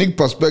again, unique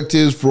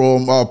perspectives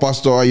from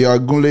Pastor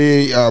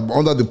Ayagunle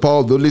under the power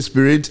of the Holy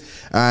Spirit.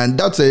 And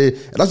that's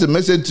a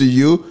message to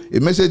you, a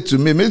message to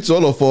me, a message to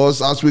all of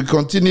us as we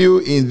continue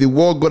in the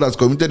work God has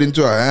committed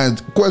into our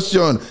hands.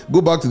 Question,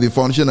 go back to the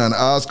foundation and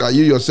ask, are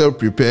you yourself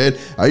prepared?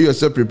 Are you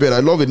yourself prepared? I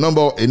love a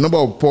number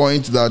of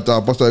points that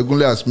Pastor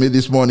Ayagunle has made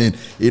this morning.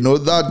 You know,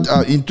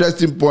 that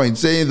interesting point,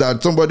 saying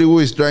that somebody who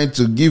is trying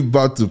to give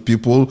birth to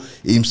people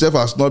himself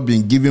has not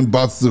been given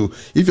birth to.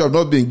 If you have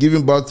not been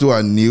given birth to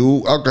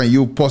anew, how can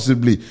you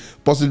possibly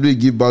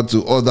give birth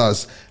to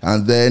others?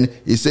 And then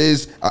he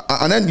says,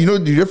 and then, you know,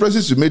 the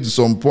references you made to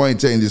some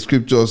point in the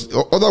scriptures,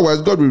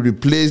 otherwise God will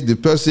replace the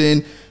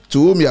person to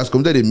whom he has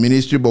committed a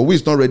ministry, but who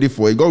is not ready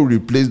for it. God will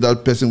replace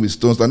that person with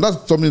stones. And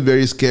that's something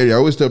very scary. I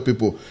always tell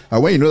people,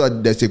 and when you know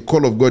that there's a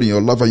call of God in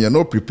your life and you're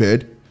not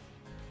prepared,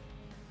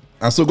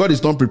 and so God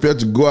is not prepared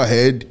to go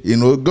ahead, you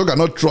know, God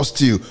cannot trust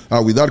you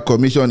with that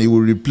commission. He will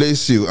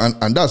replace you.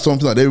 And that's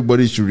something that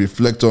everybody should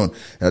reflect on.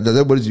 And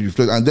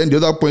then the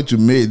other point you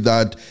made,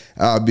 that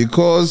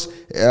because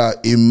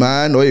a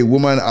man or a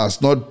woman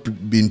has not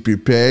been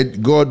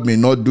prepared, God may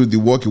not do the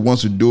work he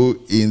wants to do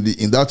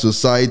in that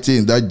society,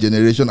 in that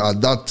generation,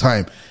 at that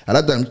time. At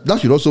that time, that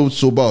should also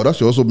sober. That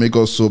should also make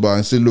us sober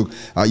and say, look,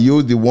 are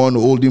you the one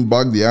holding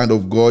back the hand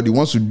of God? He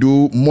wants to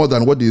do more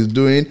than what he's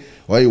doing,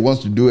 or he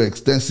wants to do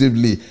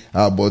extensively,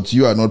 but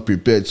you are not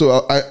prepared.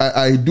 So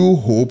I do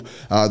hope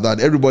that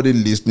everybody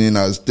listening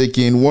has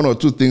taken one or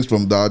two things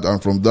from that,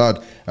 and from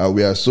that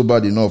we are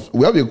sobered enough.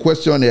 We have a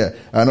question here.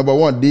 Number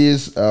one,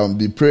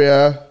 the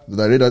prayer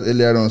that I read out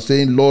earlier on,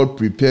 saying, Lord,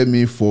 prepare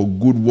me for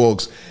good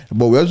works.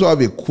 But we also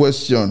have a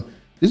question.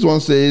 This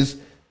one says,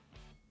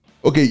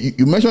 okay,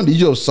 you mentioned the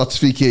issue of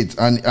certificate,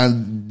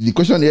 and the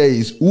question here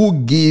is, who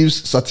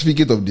gives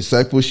certificate of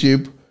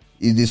discipleship?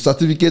 Is the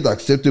certificate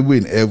acceptable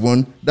in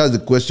heaven? That's the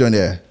question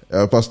here,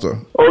 Pastor.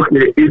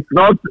 Okay, it's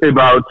not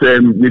about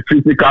the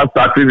physical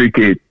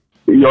certificate.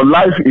 Your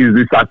life is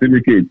the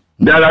certificate.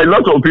 There are a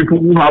lot of people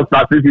who have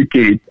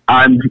certificates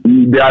and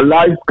their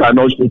lives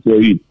cannot show for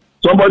it.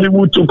 Somebody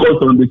who took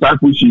us on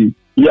discipleship,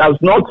 he has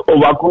not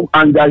overcome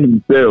anger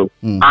himself,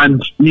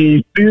 and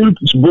he feels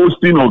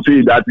boasting of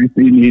it that it's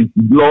in his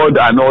blood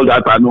and all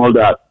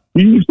that.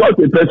 He such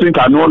a person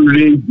cannot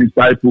raise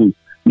disciples.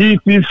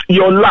 It is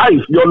your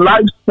life, your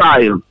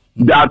lifestyle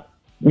that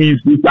is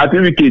the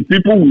certificate.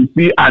 People will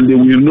see and they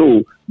will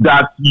know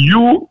that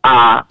you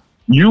are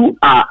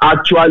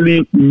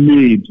actually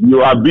made.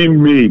 You are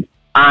being made,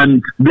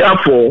 and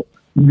therefore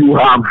you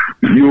are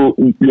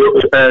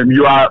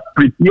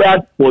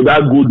prepared for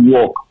that good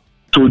work,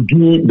 to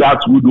do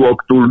that good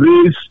work, to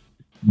raise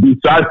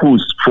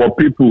disciples for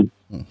people.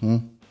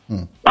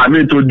 I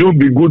mean, to do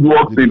the good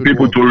works in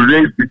people, to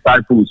raise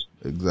disciples.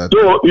 Exactly.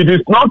 So it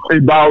is not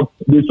about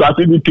the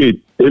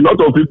certificate. A lot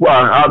of people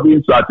are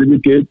having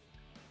certificates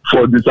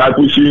for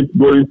discipleship,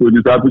 going to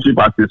discipleship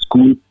at a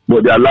school,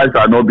 but their lives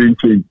are not being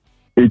changed.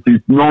 It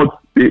is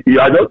not, you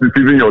are just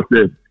deceiving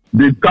yourself.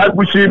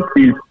 Discipleship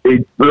is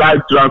a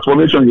life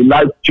transformation, a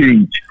life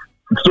change.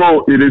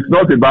 So it is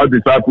not about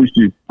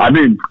discipleship. I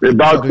mean,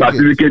 about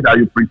certificate that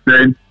you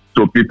present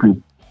to people.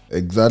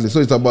 Exactly. So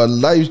it's about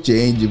life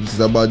change. It's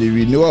about the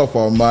renewal of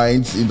our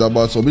minds. It's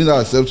about submitting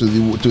ourselves to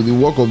the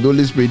work of the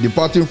Holy Spirit,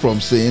 departing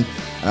from sin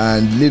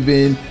and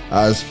living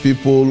as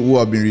people who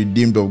have been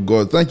redeemed of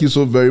God. Thank you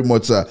so very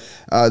much, sir.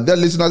 Dear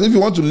listeners, if you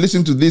want to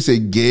listen to this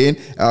again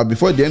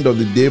before the end of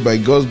the day, by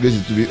God's grace,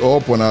 it will be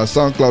up on our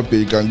SoundCloud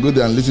page. You can go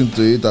there and listen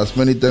to it as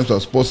many times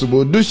as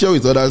possible. Do share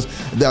with others.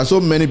 There are so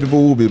many people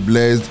who will be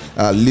blessed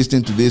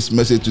listening to this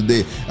message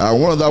today.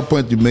 One other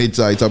point you made,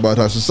 sir, it's about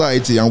our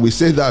society, and we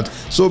say that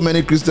so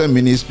many Christian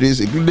ministries,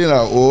 including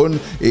our own,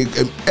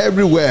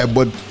 everywhere,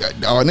 but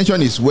our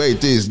nation is where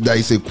it is. There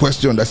is a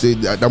question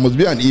that there must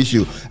be an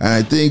issue, and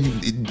I think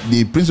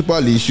the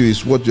principal issue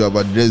is what you have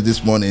addressed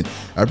this morning.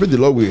 I pray the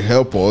Lord will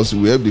help us.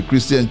 We help the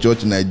Christian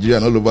church in Nigeria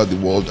and all over the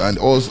world, and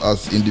us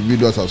as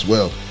individuals as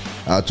well,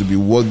 to be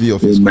worthy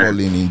of His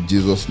calling in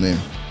Jesus' name.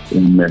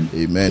 Amen.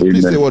 Amen.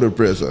 Please say a word of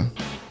prayer, sir.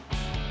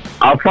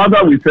 Our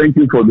Father, we thank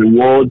you for the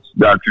words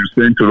that you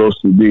sent to us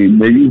today.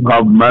 May you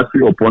have mercy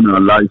upon our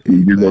lives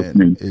in Jesus'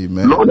 name.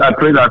 Amen. Lord, I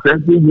pray that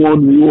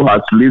everyone who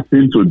has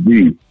listened to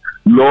this,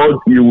 Lord,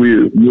 you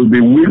will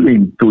be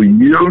willing to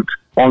yield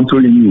unto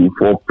you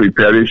for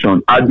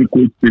preparation,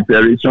 adequate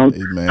preparation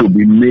to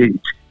be made.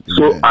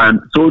 So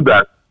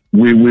that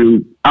we will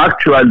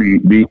actually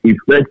be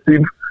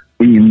effective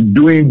in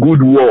doing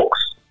good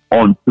works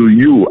unto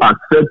you,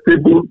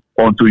 acceptable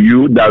unto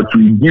you, that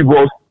will give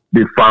us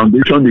the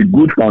foundation, the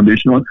good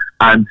foundation,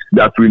 and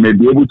that we may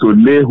be able to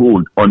lay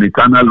hold on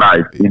eternal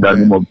life in the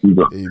name of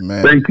Jesus.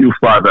 Amen. Thank you,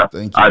 Father.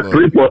 Thank you, I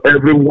pray for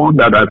everyone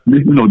that has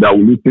listened or that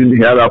will listen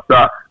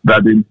hereafter,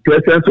 that the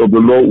presence of the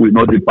Lord will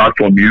not depart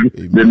from you.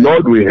 Amen. The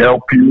Lord will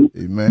help you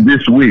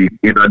this week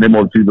in the name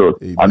of Jesus.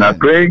 Amen. And I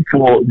pray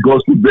for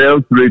Gospel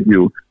Bells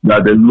Radio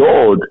that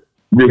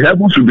the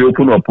heavens will be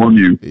open upon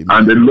you,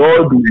 and the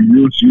Lord will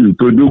use you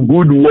to do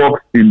good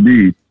works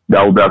indeed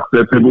that will be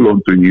acceptable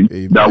unto Him,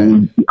 that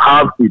will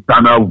have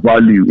eternal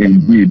value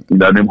indeed in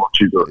the name of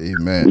Jesus.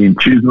 Amen. In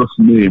Jesus'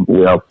 name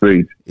we have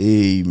prayed.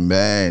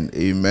 Amen.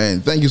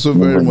 Amen. Thank you so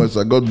very much,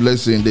 sir. God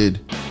bless you indeed.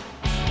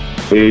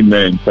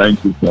 Amen.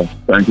 Thank you, sir.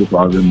 Thank you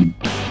for having me.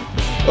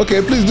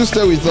 Okay, please do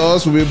stay with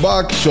us. We'll be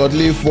back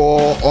shortly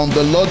for On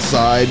the Lord's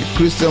Side,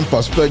 Christian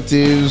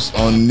perspectives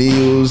on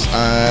news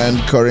and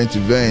current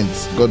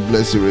events. God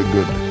bless you very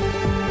good.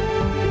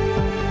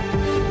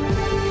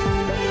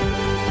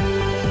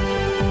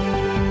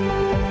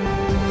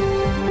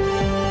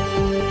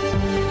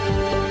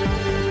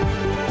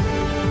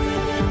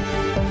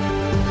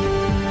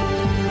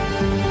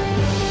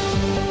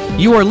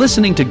 You are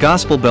listening to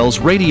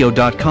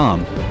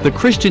GospelBellsRadio.com, the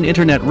Christian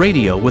internet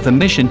radio with a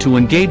mission to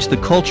engage the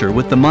culture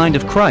with the mind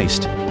of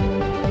Christ.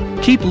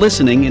 Keep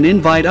listening and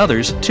invite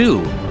others,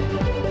 too.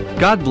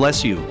 God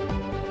bless you.